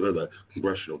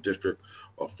Congressional District,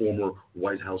 a former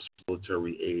White House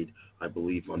military aide, I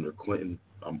believe, under Clinton.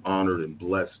 I'm honored and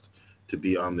blessed to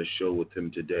be on the show with him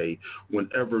today.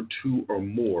 Whenever two or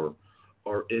more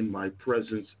are in my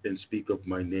presence and speak of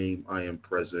my name, I am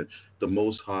present. The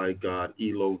Most High God,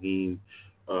 Elohim,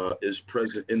 is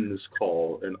present in this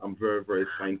call, and I'm very, very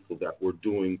thankful that we're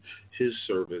doing his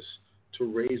service to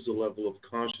raise the level of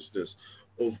consciousness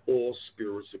of all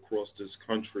spirits across this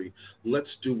country. Let's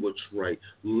do what's right.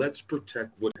 Let's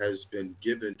protect what has been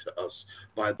given to us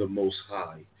by the Most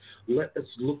High. Let us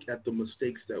look at the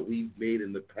mistakes that we've made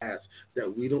in the past,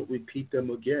 that we don't repeat them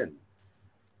again.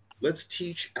 Let's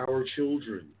teach our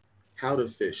children how to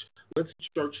fish. Let's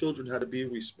teach our children how to be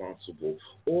responsible.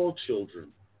 All children.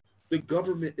 The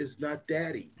government is not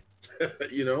daddy.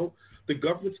 You know, the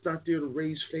government's not there to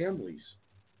raise families.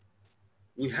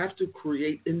 We have to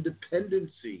create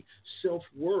independency,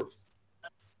 self-worth.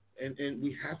 And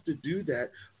we have to do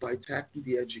that by tackling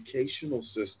the educational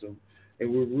system. And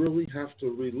we really have to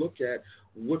relook at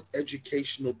what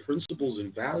educational principles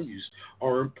and values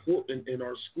are important in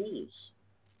our schools.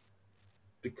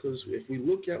 Because if we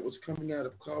look at what's coming out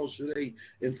of college today,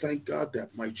 and thank God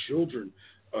that my children,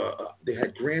 they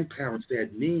had grandparents, they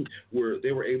had me, where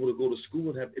they were able to go to school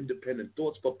and have independent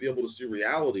thoughts, but be able to see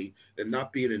reality and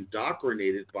not being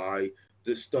indoctrinated by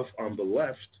this stuff on the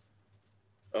left.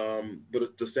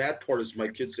 But the sad part is my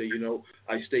kids say, you know,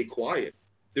 I stay quiet.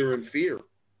 They're in fear,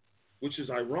 which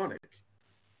is ironic.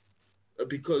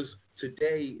 Because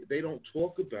today they don't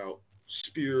talk about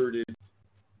spirited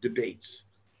debates,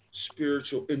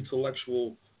 spiritual,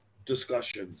 intellectual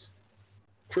discussions,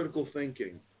 critical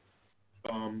thinking.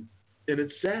 And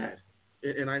it's sad.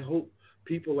 And I hope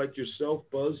people like yourself,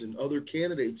 Buzz, and other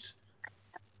candidates,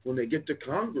 when they get to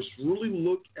Congress, really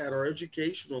look at our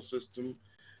educational system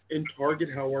and target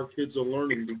how our kids are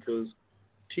learning, because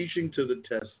teaching to the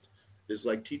test is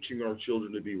like teaching our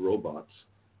children to be robots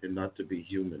and not to be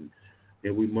human.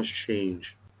 And we must change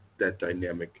that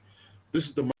dynamic. This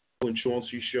is the Michael and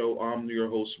Chauncey Show. I'm your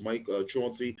host, Mike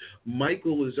Chauncey.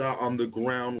 Michael is out on the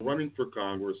ground running for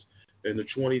Congress in the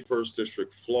 21st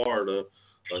District, Florida.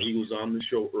 He was on the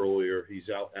show earlier. He's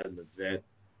out at an event.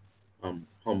 I'm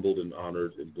humbled and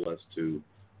honored and blessed to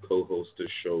co-host this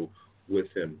show with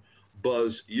him.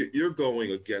 Buzz, you're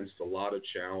going against a lot of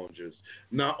challenges.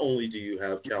 Not only do you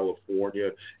have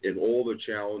California and all the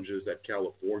challenges that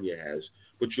California has,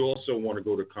 but you also want to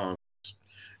go to Congress.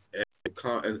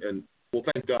 And well,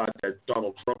 thank God that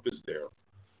Donald Trump is there.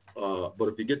 But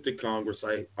if you get to Congress,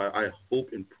 I hope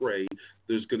and pray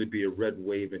there's going to be a red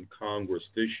wave in Congress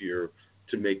this year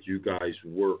to make you guys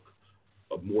work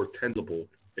more tenable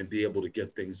and be able to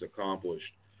get things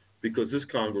accomplished. Because this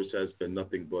Congress has been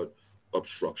nothing but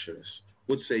obstructionist.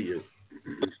 What say you?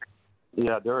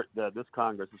 Yeah, this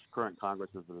current Congress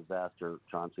is a disaster,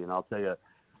 Chauncey. And I'll tell you,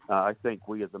 I think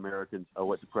we as Americans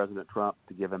owe it to President Trump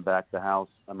to give him back the House.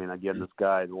 I mean, again, this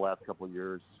guy, the last couple of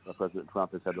years, President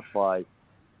Trump has had to fly.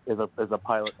 As a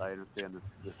pilot, I understand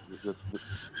this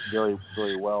very,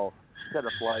 very well. He's had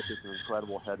to fly through some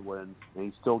incredible headwinds, and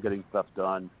he's still getting stuff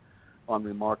done on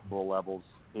remarkable levels.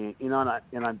 And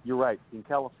you're right. In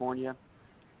California,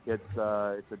 it's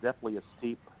definitely a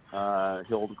steep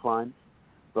hill to climb,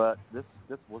 but this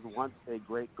was once a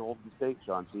great Golden State,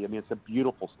 Chauncey. I mean, it's a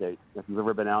beautiful state. If you've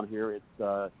ever been out here, it's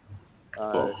the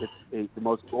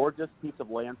most gorgeous piece of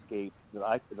landscape that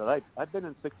I've been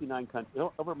in 69 countries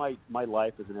over my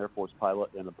life as an Air Force pilot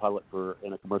and a pilot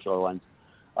in a commercial airlines.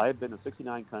 I have been in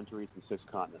 69 countries and 6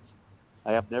 continents.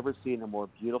 I have never seen a more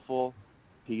beautiful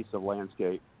piece of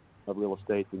landscape of real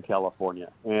estate in California.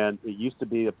 And it used to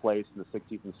be a place in the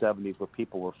 60s and 70s where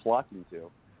people were flocking to.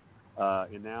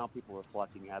 And now people are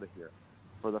flocking out of here.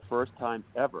 For the first time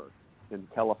ever in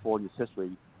California's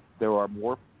history, there are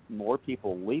more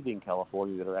people leaving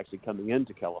California that are actually coming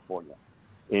into California.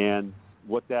 And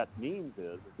what that means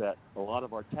is that a lot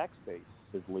of our tax base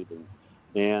is leaving.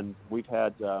 And we've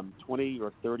had 20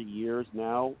 or 30 years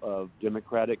now of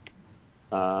Democratic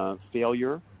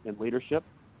failure in leadership.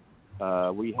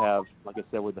 We have, like I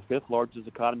said, we're the 5th largest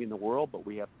economy in the world, but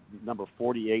we have number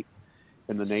 48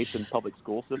 in the nation's public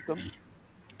school system.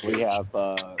 The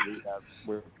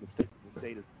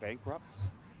state is bankrupt,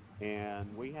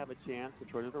 and we have a chance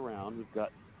to turn it around. We've got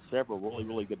several really,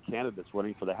 really good candidates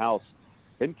running for the House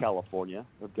in California.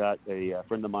 We've got a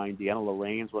friend of mine, Deanna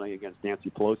Lorraine's running against Nancy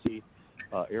Pelosi.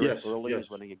 Eric Early is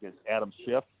running against Adam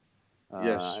Schiff.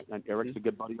 And Eric's a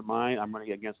good buddy of mine. I'm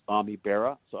running against Ami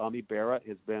Bera. So Ami Bera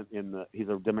has been he's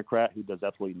a Democrat who does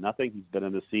absolutely nothing. He's been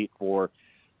in the seat for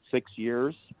 6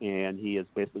 years, and he is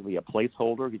basically a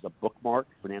placeholder. He's a bookmark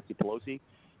for Nancy Pelosi.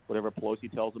 Whatever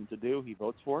Pelosi tells him to do, he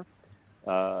votes for.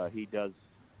 He does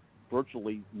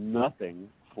virtually nothing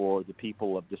for the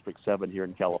people of District 7 here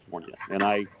in California. And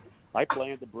I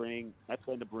plan to bring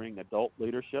adult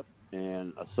leadership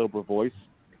and a sober voice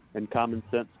and common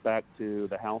sense back to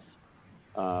the House.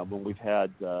 When we've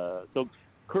had so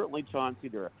currently, Chauncey,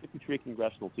 there are 53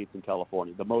 congressional seats in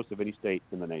California, the most of any state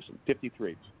in the nation.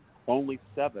 53. Only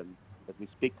 7, as we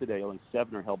speak today, only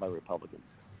 7 are held by Republicans.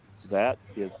 that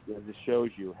is it shows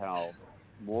you how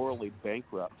morally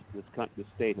bankrupt this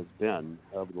state has been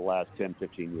over the last 10,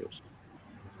 15 years.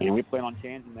 And we plan on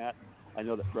changing that. I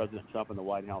know that President Trump in the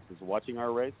White House is watching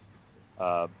our race.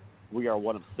 We are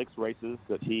one of 6 races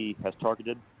that he has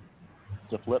targeted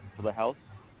to flip for the House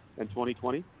in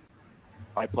 2020.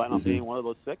 I plan on being one of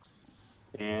those 6,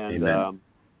 and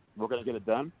we're going to get it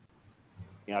done.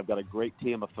 And I've got a great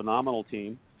team, a phenomenal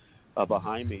team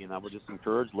behind me, and I would just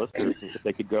encourage listeners if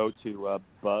they could go to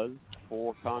Buzz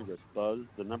for Congress, Buzz,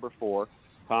 the number 4,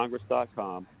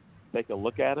 Congress.com. Take a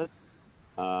look at it.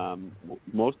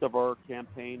 Most of our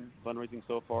campaign fundraising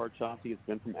so far, Chauncey, has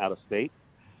been from out of state.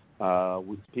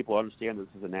 People understand this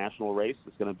is a national race.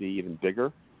 It's going to be even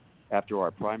bigger after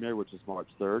our primary, which is March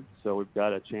 3rd. So we've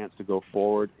got a chance to go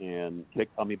forward and kick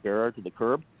Ami Bera to the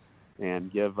curb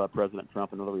and give President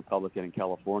Trump another Republican in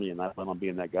California, and I plan on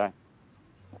being that guy.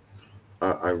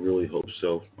 I really hope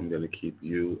so. I'm going to keep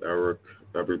you, Eric,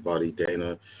 everybody,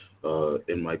 Dana,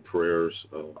 in my prayers.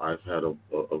 I've had a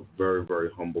very, very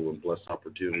humble and blessed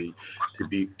opportunity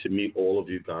to meet all of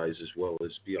you guys as well as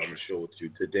be on the show with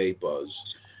you today, Buzz.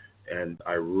 And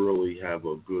I really have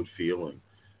a good feeling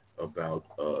about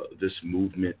this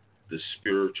movement, the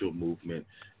spiritual movement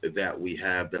that we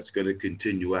have that's going to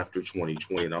continue after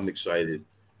 2020. And I'm excited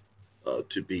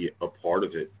to be a part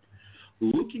of it.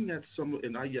 Looking at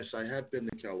I have been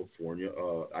to California.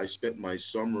 I spent my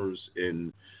summers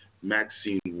in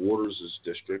Maxine Waters'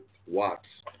 district, Watts.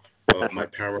 My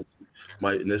parents,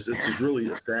 this is really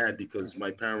sad because my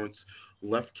parents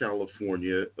left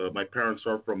California. My parents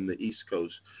are from the East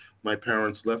Coast. My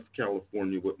parents left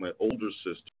California with my older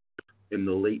sister in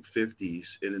the late 50s,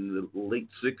 and in the late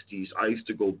 60s, I used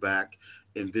to go back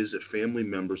and visit family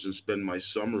members and spend my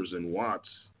summers in Watts.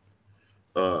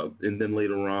 And then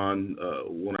later on,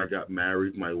 when I got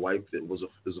married, my wife was a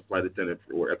flight attendant,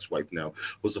 or ex-wife now,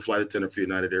 was a flight attendant for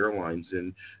United Airlines,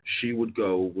 and she would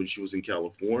go when she was in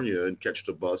California and catch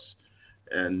the bus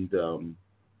and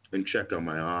check on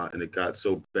my aunt. And it got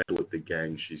so bad with the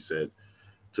gang, she said,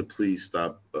 to please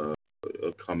stop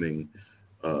coming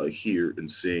here and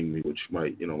seeing me, which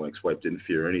my ex-wife didn't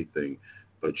fear anything,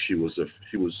 but she was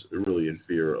really in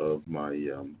fear of my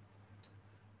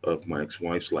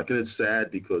ex-wife's life. And it's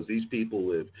sad because these people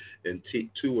live in $2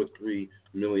 or $3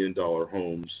 million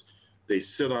homes. They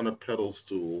sit on a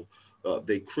pedestal.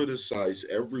 They criticize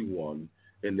everyone,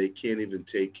 and they can't even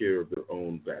take care of their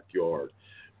own backyard.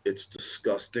 It's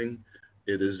disgusting.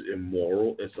 It is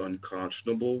immoral. It's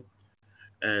unconscionable,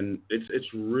 and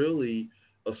it's really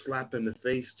a slap in the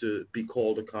face to be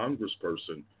called a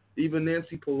congressperson. Even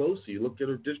Nancy Pelosi, look at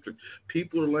her district.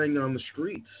 People are laying on the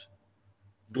streets,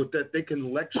 but that they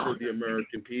can lecture the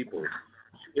American people.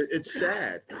 It's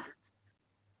sad.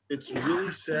 It's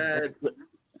really sad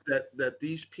that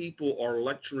these people are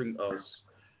lecturing us,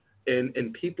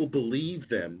 and people believe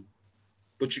them,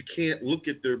 but you can't look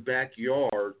at their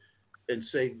backyard and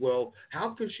say, well, how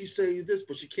can she say this,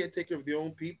 but she can't take care of the own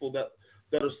people that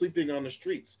are sleeping on the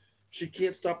streets? She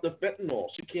can't stop the fentanyl.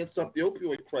 She can't stop the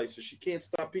opioid crisis. She can't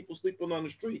stop people sleeping on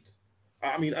the streets.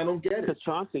 I mean, I don't get it.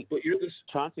 Chauncey, but you're this.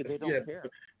 Chauncey, they don't care.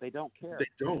 They don't care. They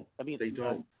don't. I mean, they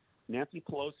don't. Nancy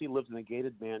Pelosi lives in a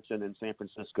gated mansion in San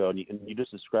Francisco, and you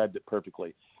just described it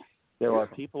perfectly. There are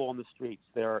people on the streets.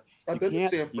 You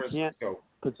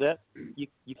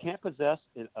can't possess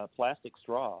a plastic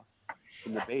straw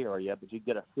in the Bay Area, but you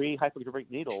get a free hypodermic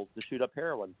needle to shoot up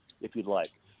heroin if you'd like.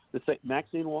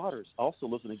 Maxine Waters also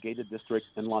lives in a gated district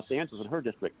in Los Angeles, in her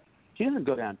district. She doesn't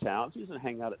go downtown. She doesn't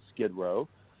hang out at Skid Row.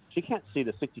 She can't see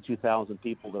the 62,000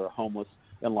 people that are homeless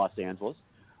in Los Angeles.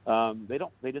 They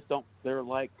just don't. They're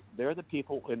the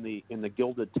people in the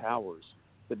gilded towers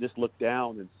that just look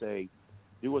down and say,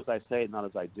 "Do as I say, not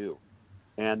as I do."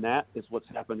 And that is what's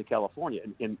happened to California.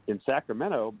 In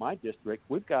Sacramento, my district,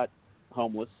 we've got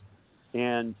homeless.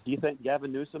 And do you think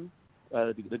Gavin Newsom,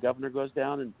 the governor, goes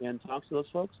down and talks to those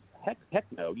folks? Heck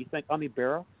no. You think Ami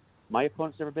Bera, my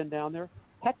opponent's never been down there?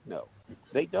 Heck no.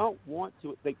 They don't want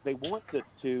to. They want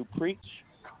to preach.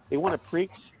 They want to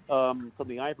preach from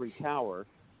the ivory tower,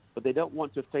 but they don't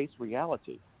want to face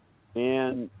reality.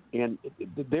 And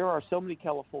there are so many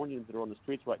Californians that are on the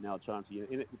streets right now, Chauncey.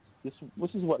 And this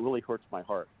is what really hurts my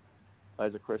heart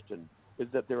as a Christian, is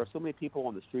that there are so many people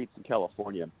on the streets in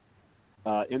California,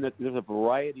 and that there's a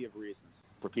variety of reasons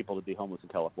for people to be homeless in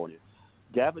California.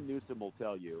 Gavin Newsom will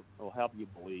tell you, will help you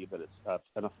believe that it's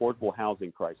an affordable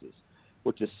housing crisis,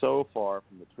 which is so far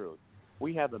from the truth.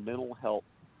 We have a mental health,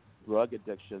 drug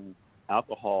addiction,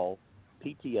 alcohol,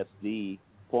 PTSD,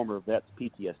 former vets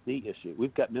PTSD issue.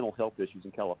 We've got mental health issues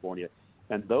in California,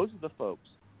 and those are the folks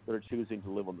that are choosing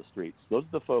to live on the streets. Those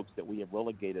are the folks that we have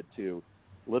relegated to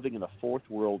living in a fourth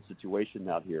world situation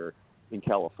out here in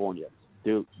California.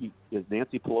 Is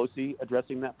Nancy Pelosi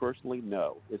addressing that personally?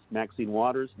 No. Is Maxine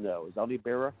Waters? No. Is Ali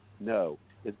Barra? No.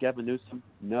 Is Gavin Newsom?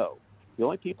 No. The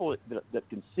only people that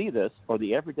can see this are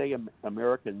the everyday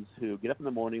Americans who get up in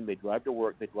the morning, they drive to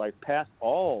work, they drive past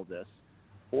all this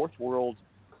fourth world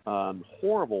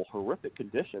horrible, horrific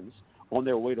conditions on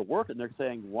their way to work, and they're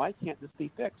saying, why can't this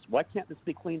be fixed? Why can't this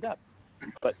be cleaned up?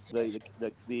 But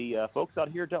the folks out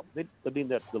here don't.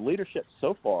 The leadership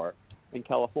so far in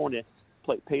California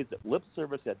pays lip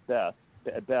service at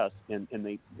best, and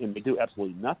they do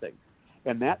absolutely nothing.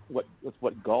 And that's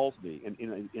what galls me. And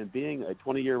in being a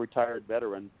 20-year retired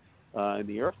veteran in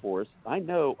the Air Force, I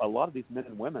know a lot of these men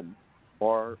and women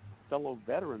are fellow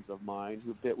veterans of mine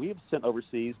we have sent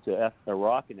overseas to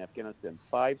Iraq and Afghanistan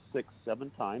 5, 6,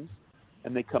 7 times,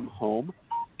 and they come home,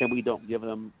 and we don't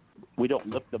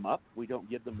lift them up. We don't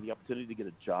give them the opportunity to get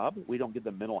a job. We don't give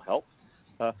them mental health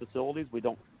facilities. We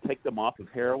don't take them off of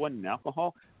heroin and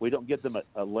alcohol. We don't give them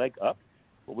a leg up,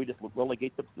 but we just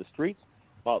relegate them to the streets.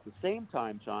 While at the same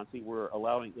time, Chauncey, we're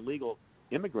allowing illegal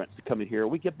immigrants to come in here.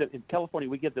 In California,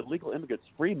 we give the illegal immigrants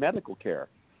free medical care,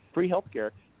 free health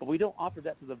care, but we don't offer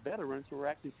that to the veterans who are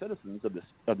actually citizens of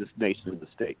this nation and the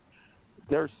state.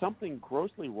 There's something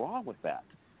grossly wrong with that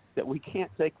we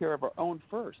can't take care of our own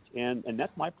first. And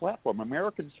that's my platform,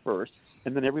 Americans first,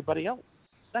 and then everybody else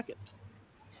second.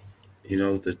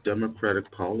 The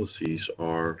Democratic policies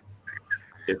are,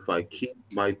 if I keep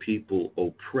my people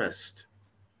oppressed,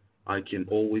 I can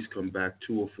always come back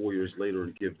 2 or 4 years later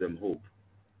and give them hope.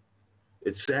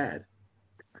 It's sad.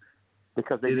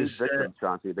 Because they need victims,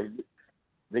 sad. Chauncey.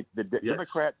 The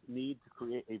Democrats need to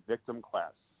create a victim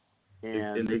class.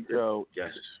 And so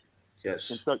yes.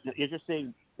 And so you're just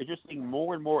seeing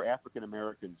more and more African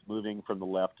Americans moving from the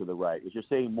left to the right. You're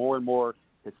seeing more and more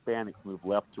Hispanics move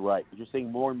left to right. You're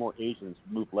seeing more and more Asians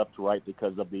move left to right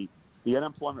because of the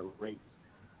unemployment rates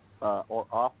are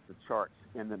off the charts,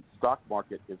 and the stock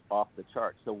market is off the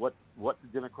charts. So what the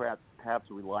Democrats have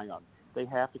to rely on? They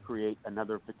have to create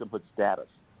another victimhood status.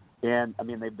 And, I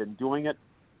mean, they've been doing it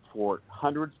for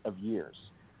hundreds of years,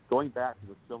 going back to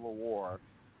the Civil War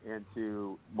and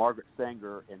to Margaret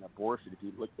Sanger and abortion.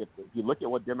 If you look at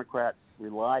what Democrats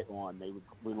rely on, they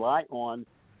rely on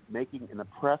making an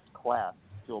oppressed class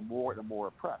feel more and more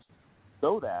oppressed,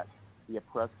 so that the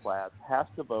oppressed class has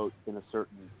to vote in a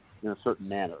certain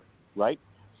manner, right?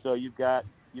 So you've got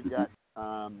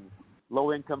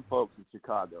low-income folks in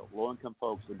Chicago, low-income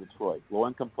folks in Detroit,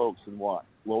 low-income folks in Watts,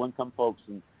 low-income folks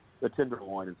in the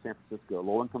Tenderloin in San Francisco,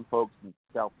 low-income folks in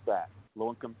South Sac,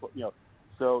 low-income,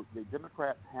 So the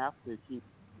Democrats have to keep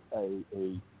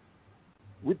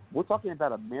we're talking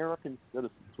about American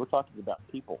citizens. We're talking about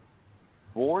people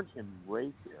born and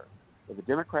raised here. If the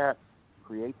Democrats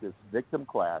create this victim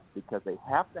class because they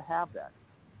have to have that,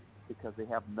 because they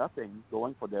have nothing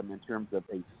going for them in terms of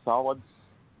a solid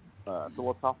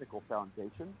philosophical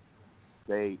foundation,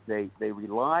 they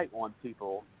rely on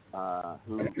people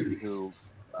who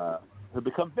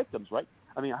become victims, right?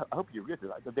 I mean, I hope you agree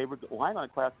with that. They rely on a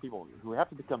class of people who have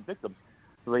to become victims,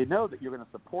 so they know that you're going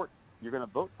to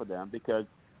vote for them because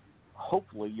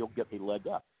hopefully you'll get a leg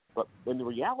up. But in the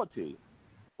reality,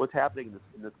 what's happening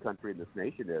in this country and this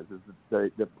nation is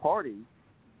that the party,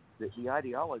 the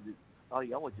ideologies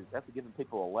that's giving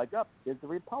people a leg up is the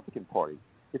Republican Party.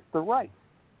 It's the right,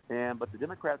 but the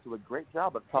Democrats do a great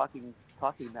job of talking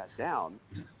that down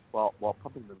while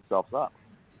pumping themselves up.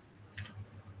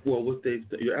 Well,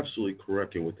 you're absolutely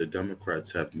correct, and what the Democrats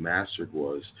have mastered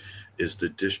is the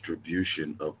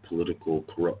distribution of political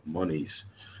corrupt monies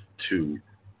to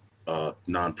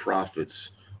nonprofits,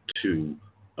 to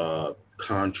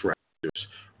contractors,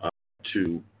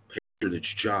 to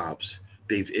patronage jobs.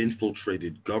 They've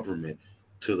infiltrated government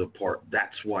to the part.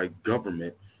 That's why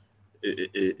government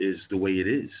is the way it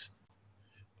is.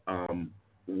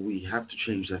 We have to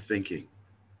change that thinking.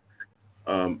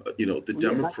 The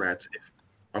Democrats.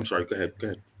 I'm sorry. Go ahead.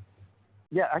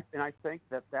 Yeah, I think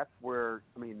that's where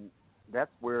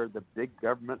the big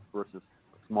government versus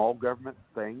small government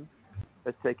thing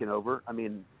has taken over. I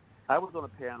mean, I was on a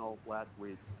panel last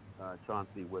week,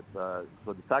 Chauncey, with so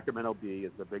the Sacramento Bee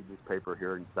is the big newspaper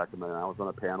here in Sacramento. I was on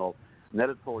a panel, an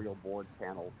editorial board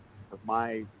panel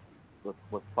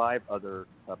with 5 other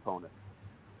opponents,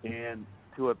 and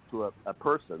to a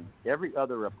person, every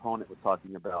other opponent was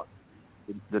talking about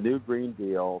the new Green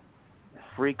Deal,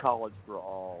 free college for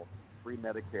all, free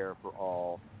Medicare for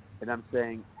all, and I'm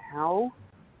saying, how?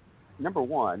 Number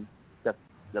one,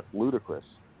 that's ludicrous.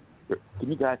 Can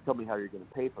you guys tell me how you're going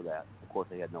to pay for that? Of course,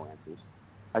 they had no answers.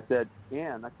 I said,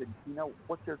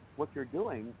 what you're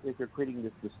doing is you're creating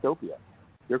this dystopia.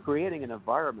 They're creating an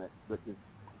environment that is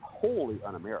wholly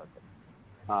un-American.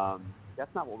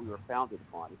 That's not what we were founded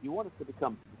upon. If you want us to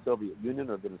become the Soviet Union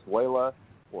or Venezuela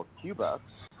or Cuba,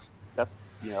 that's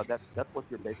what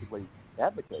you're basically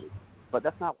advocating. But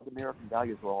that's not what American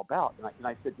values are all about. And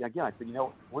I said,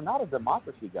 we're not a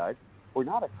democracy, guys. We're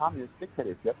not a communist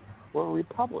dictatorship. We're a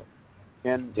republic.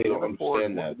 And they don't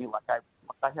understand that. Like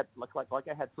I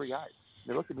had three eyes.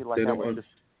 They looked at me like I was just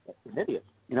an idiot.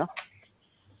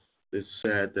 It's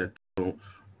sad that they don't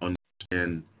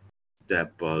understand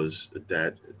that, Buzz,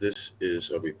 that this is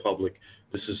a republic.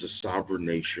 This is a sovereign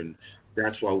nation.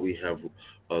 That's why we have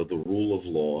the rule of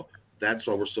law. That's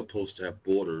why we're supposed to have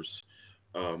borders.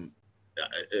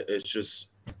 It's just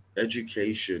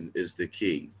education is the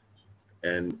key,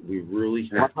 and we really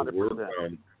have 100%. to work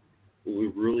on. We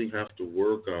really have to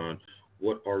work on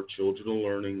what our children are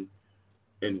learning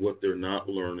and what they're not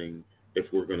learning if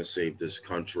we're going to save this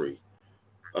country.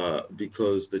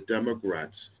 Because the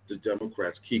Democrats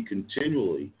keep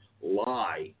continually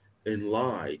lie and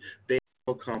lie. They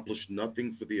have accomplished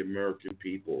nothing for the American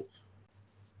people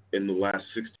in the last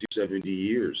 60, 70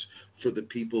 years, for the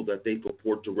people that they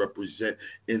purport to represent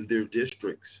in their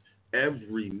districts.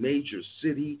 Every major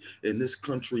city in this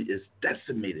country is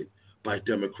decimated by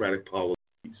Democratic policies.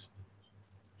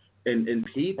 And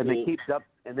people...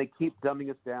 And they keep dumbing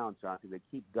us down, Chauncey. They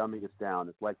keep dumbing us down.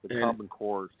 It's like the Common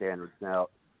Core standards now.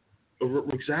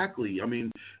 Exactly. I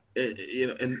mean,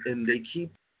 and they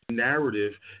keep the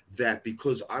narrative that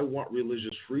because I want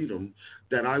religious freedom,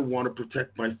 that I want to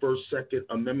protect my First, Second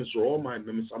Amendments or all my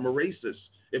amendments. I'm a racist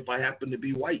if I happen to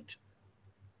be white.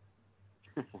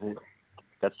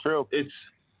 That's true.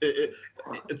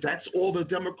 That's all the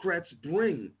Democrats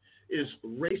bring is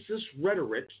racist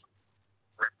rhetoric,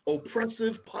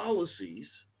 oppressive policies,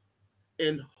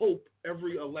 and hope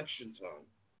every election time.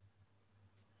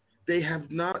 They have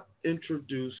not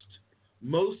introduced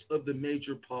most of the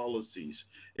major policies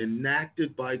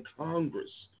enacted by Congress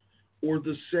or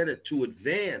the Senate to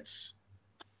advance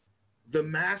the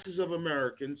masses of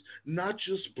Americans, not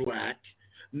just black,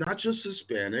 not just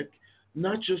Hispanic,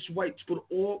 not just whites, but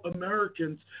all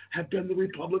Americans have been the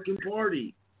Republican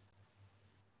Party.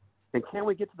 And can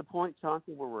we get to the point,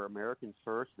 Chauncey, where we're Americans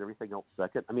first and everything else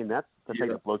second? I mean, that's the thing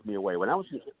that blows me away. When I was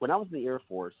in the Air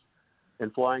Force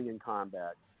and flying in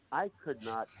combat, I could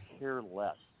not care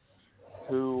less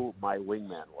who my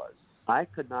wingman was. I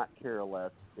could not care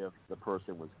less if the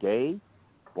person was gay,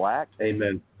 black,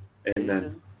 Amen.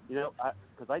 Asian,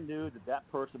 because I knew that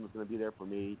person was going to be there for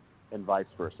me and vice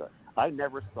versa. I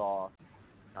never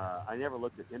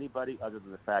looked at anybody other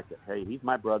than the fact that, hey, he's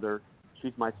my brother,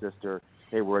 she's my sister,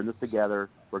 hey, we're in this together,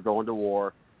 we're going to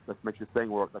war, let's make this thing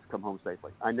work, let's come home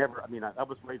safely. I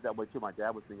was raised that way too. My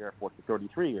dad was in the Air Force for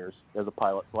 33 years as a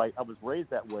pilot, so I was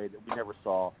raised that way that we never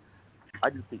saw, I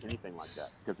didn't see anything like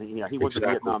that, because he was a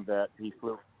Vietnam vet, he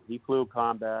flew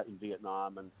combat in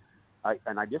Vietnam, and I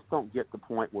just don't get the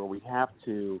point where we have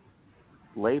to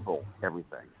label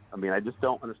everything. I mean, I just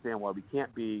don't understand why we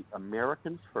can't be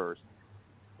Americans first,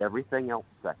 everything else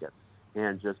second,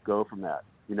 and just go from that.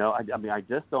 I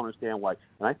just don't understand why.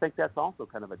 And I think that's also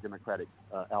kind of a Democratic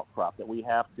outcrop that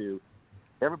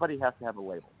everybody has to have a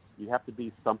label. You have to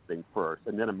be something first,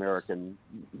 and then American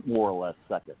more or less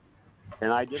second.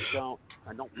 And I don't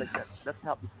think that's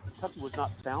how this country was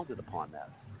not founded upon that.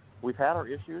 We've had our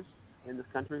issues in this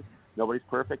country. Nobody's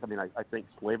perfect. I mean, I think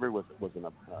slavery was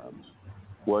a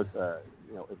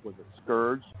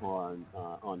scourge on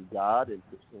God and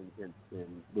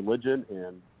religion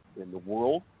and in the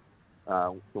world.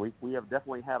 So we have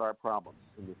definitely had our problems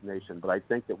in this nation, but I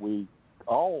think that we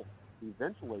all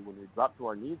eventually, when we drop to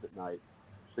our knees at night,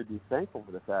 should be thankful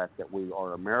for the fact that we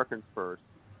are Americans first,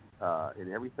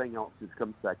 and everything else has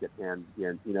come second. And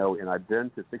I've been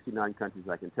to 69 countries.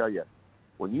 I can tell you,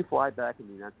 when you fly back in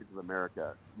the United States of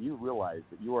America, you realize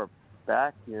that you are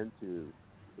back into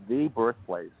the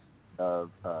birthplace of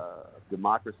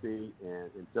democracy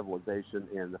and civilization,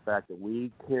 and the fact that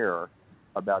we care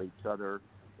about each other.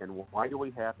 And why do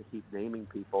we have to keep naming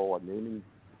people and naming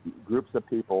groups of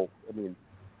people? I mean,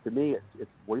 to me,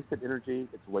 it's wasted energy,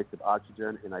 it's wasted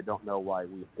oxygen, and I don't know why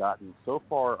we've gotten so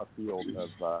far afield of.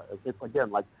 It's again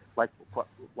like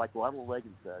Ronald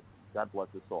Reagan said, God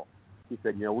bless his soul. He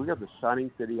said, we are the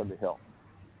shining city on the hill,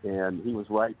 and he was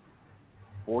right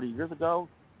 40 years ago,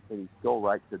 and he's still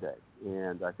right today.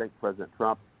 And I think President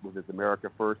Trump, with his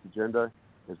America First agenda,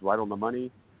 is right on the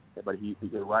money. But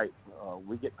you're right.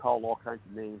 We get called all kinds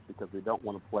of names because we don't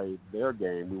want to play their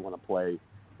game. We want to play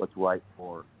what's right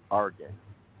for our game.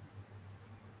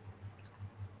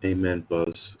 Amen,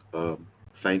 Buzz.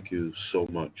 Thank you so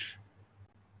much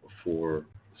for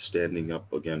standing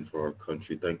up again for our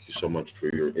country. Thank you so much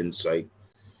for your insight.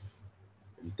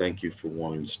 And thank you for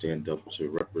wanting to stand up to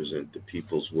represent the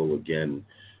people's will again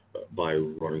by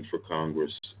running for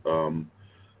Congress.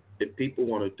 If people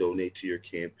want to donate to your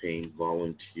campaign,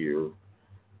 volunteer,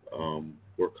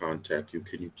 or contact you,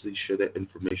 can you please share that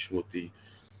information with the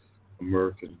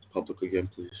American public again,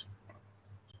 please?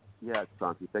 Yeah,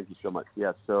 Chauncey, thank you so much.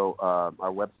 Yeah, so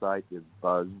our website is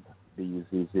buzz,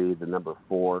 B-U-Z-Z, the number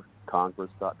 4,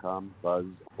 congress.com,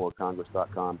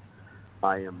 buzz4congress.com.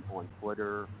 I am on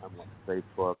Twitter, I'm on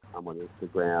Facebook, I'm on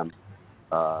Instagram.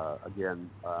 Again,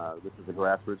 this is a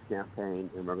grassroots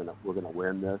campaign, and we're gonna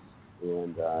win this.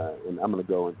 And I'm going to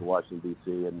go into Washington,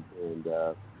 D.C. and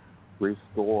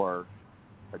restore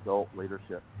adult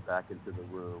leadership back into the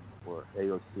room where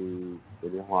AOC,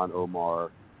 Ilhan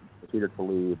Omar, Peter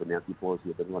Tlaib, and Nancy Pelosi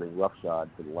have been running roughshod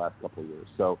for the last couple of years.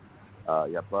 So,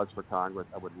 Buzz for Congress.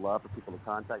 I would love for people to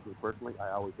contact me personally. I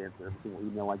always answer every single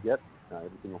email I get,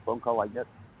 every single phone call I get.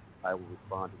 I will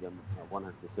respond to them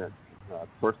 100%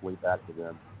 personally back to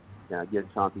them. And again,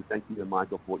 Chauncey, thank you and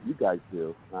Michael for what you guys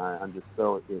do. I'm just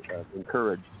so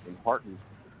encouraged and heartened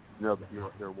to know that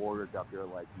there are warriors out there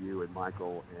like you and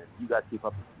Michael, and you guys keep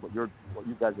up what you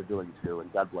guys are doing too.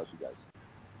 And God bless you guys.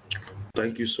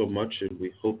 Thank you so much, and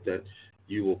we hope that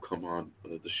you will come on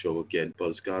the show again.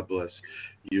 Buzz, God bless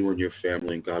you and your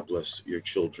family, and God bless your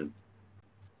children.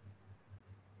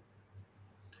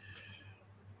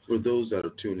 For those that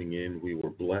are tuning in, we were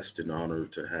blessed and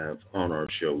honored to have on our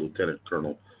show Lieutenant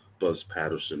Colonel Buzz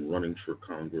Patterson, running for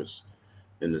Congress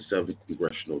in the 7th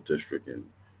Congressional District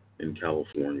in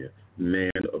California. Man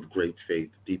of great faith,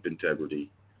 deep integrity.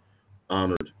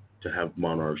 Honored to have him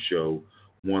on our show.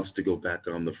 Wants to go back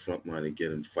on the front line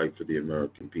again and fight for the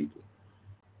American people.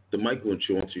 The Michael and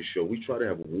Chauncey Show, we try to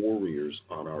have warriors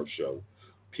on our show,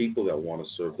 people that want to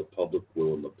serve the public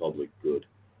will and the public good.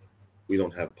 We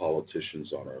don't have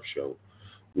politicians on our show.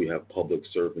 We have public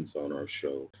servants on our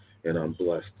show. And I'm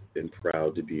blessed and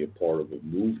proud to be a part of a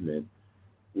movement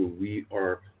where we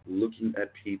are looking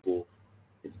at people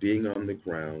and being on the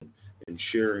ground and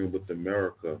sharing with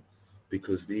America,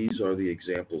 because these are the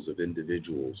examples of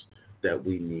individuals that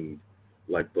we need,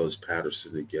 like Buzz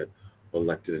Patterson, to get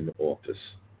elected into office.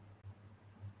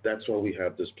 That's why we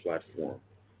have this platform,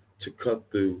 to cut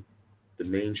through the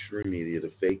mainstream media,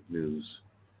 the fake news.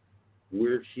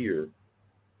 We're here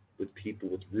with people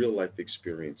with real life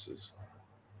experiences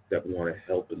that want to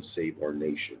help and save our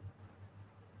nation.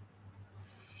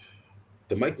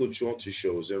 The Michael and Chauncey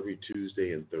Show is every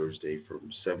Tuesday and Thursday from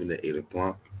 7 to 8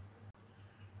 o'clock.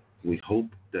 We hope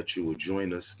that you will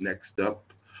join us next up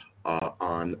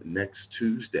on next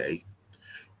Tuesday.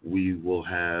 We will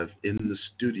have in the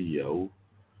studio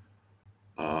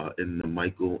in the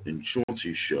Michael and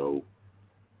Chauncey Show,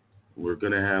 we're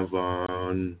going to have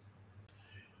on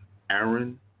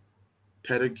Aaron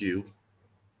Pettigrew,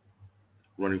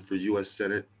 running for U.S.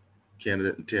 Senate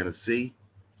candidate in Tennessee.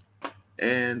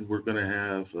 And we're going to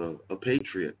have a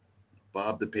Patriot,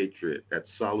 Bob the Patriot, at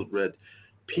Solid Red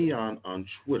Peon on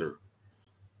Twitter.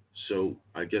 So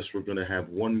I guess we're going to have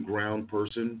one ground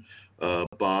person,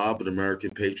 Bob, an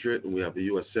American Patriot, and we have a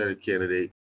U.S. Senate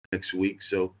candidate next week.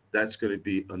 So that's going to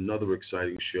be another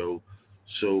exciting show.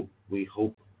 So we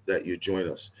hope that you join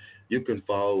us. You can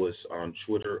follow us on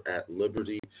Twitter at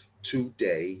Liberty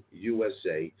Today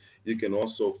USA. You can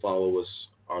also follow us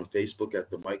on Facebook at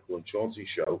The Michael and Chauncey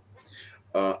Show.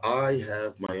 I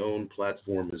have my own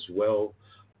platform as well,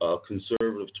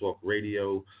 Conservative Talk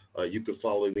Radio. You can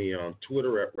follow me on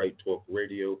Twitter at Right Talk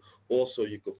Radio. Also,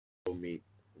 you can follow me,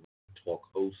 Right Talk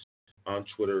Host, on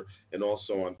Twitter, and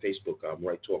also on Facebook. I'm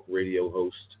Right Talk Radio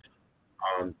Host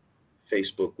on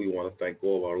Facebook. We want to thank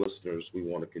all our listeners. We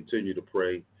want to continue to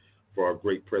pray for our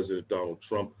great President Donald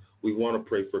Trump. We want to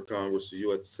pray for Congress, the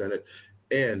U.S. Senate,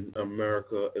 and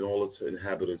America and all its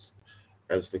inhabitants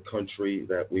as the country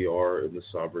that we are in the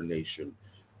sovereign nation.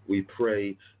 We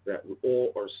pray that we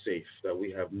all are safe, that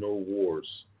we have no wars,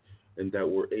 and that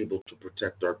we're able to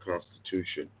protect our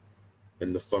Constitution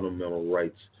and the fundamental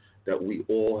rights that we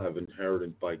all have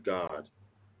inherited by God,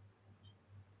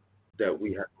 that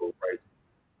we have the right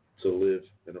to live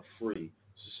in a free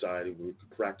society where we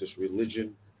can practice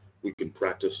religion, we can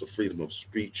practice the freedom of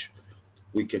speech,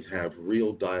 we can have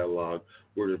real dialogue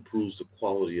where it improves the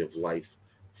quality of life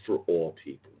for all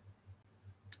people.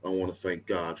 I want to thank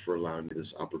God for allowing me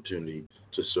this opportunity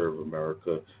to serve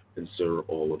America and serve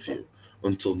all of you.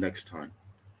 Until next time,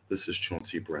 this is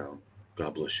Chauncey Brown.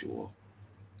 God bless you all.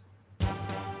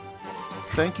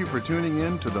 Thank you for tuning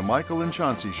in to the Michael and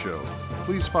Chauncey Show.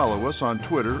 Please follow us on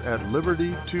Twitter at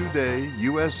Liberty Today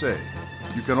USA.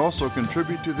 You can also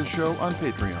contribute to the show on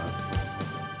Patreon.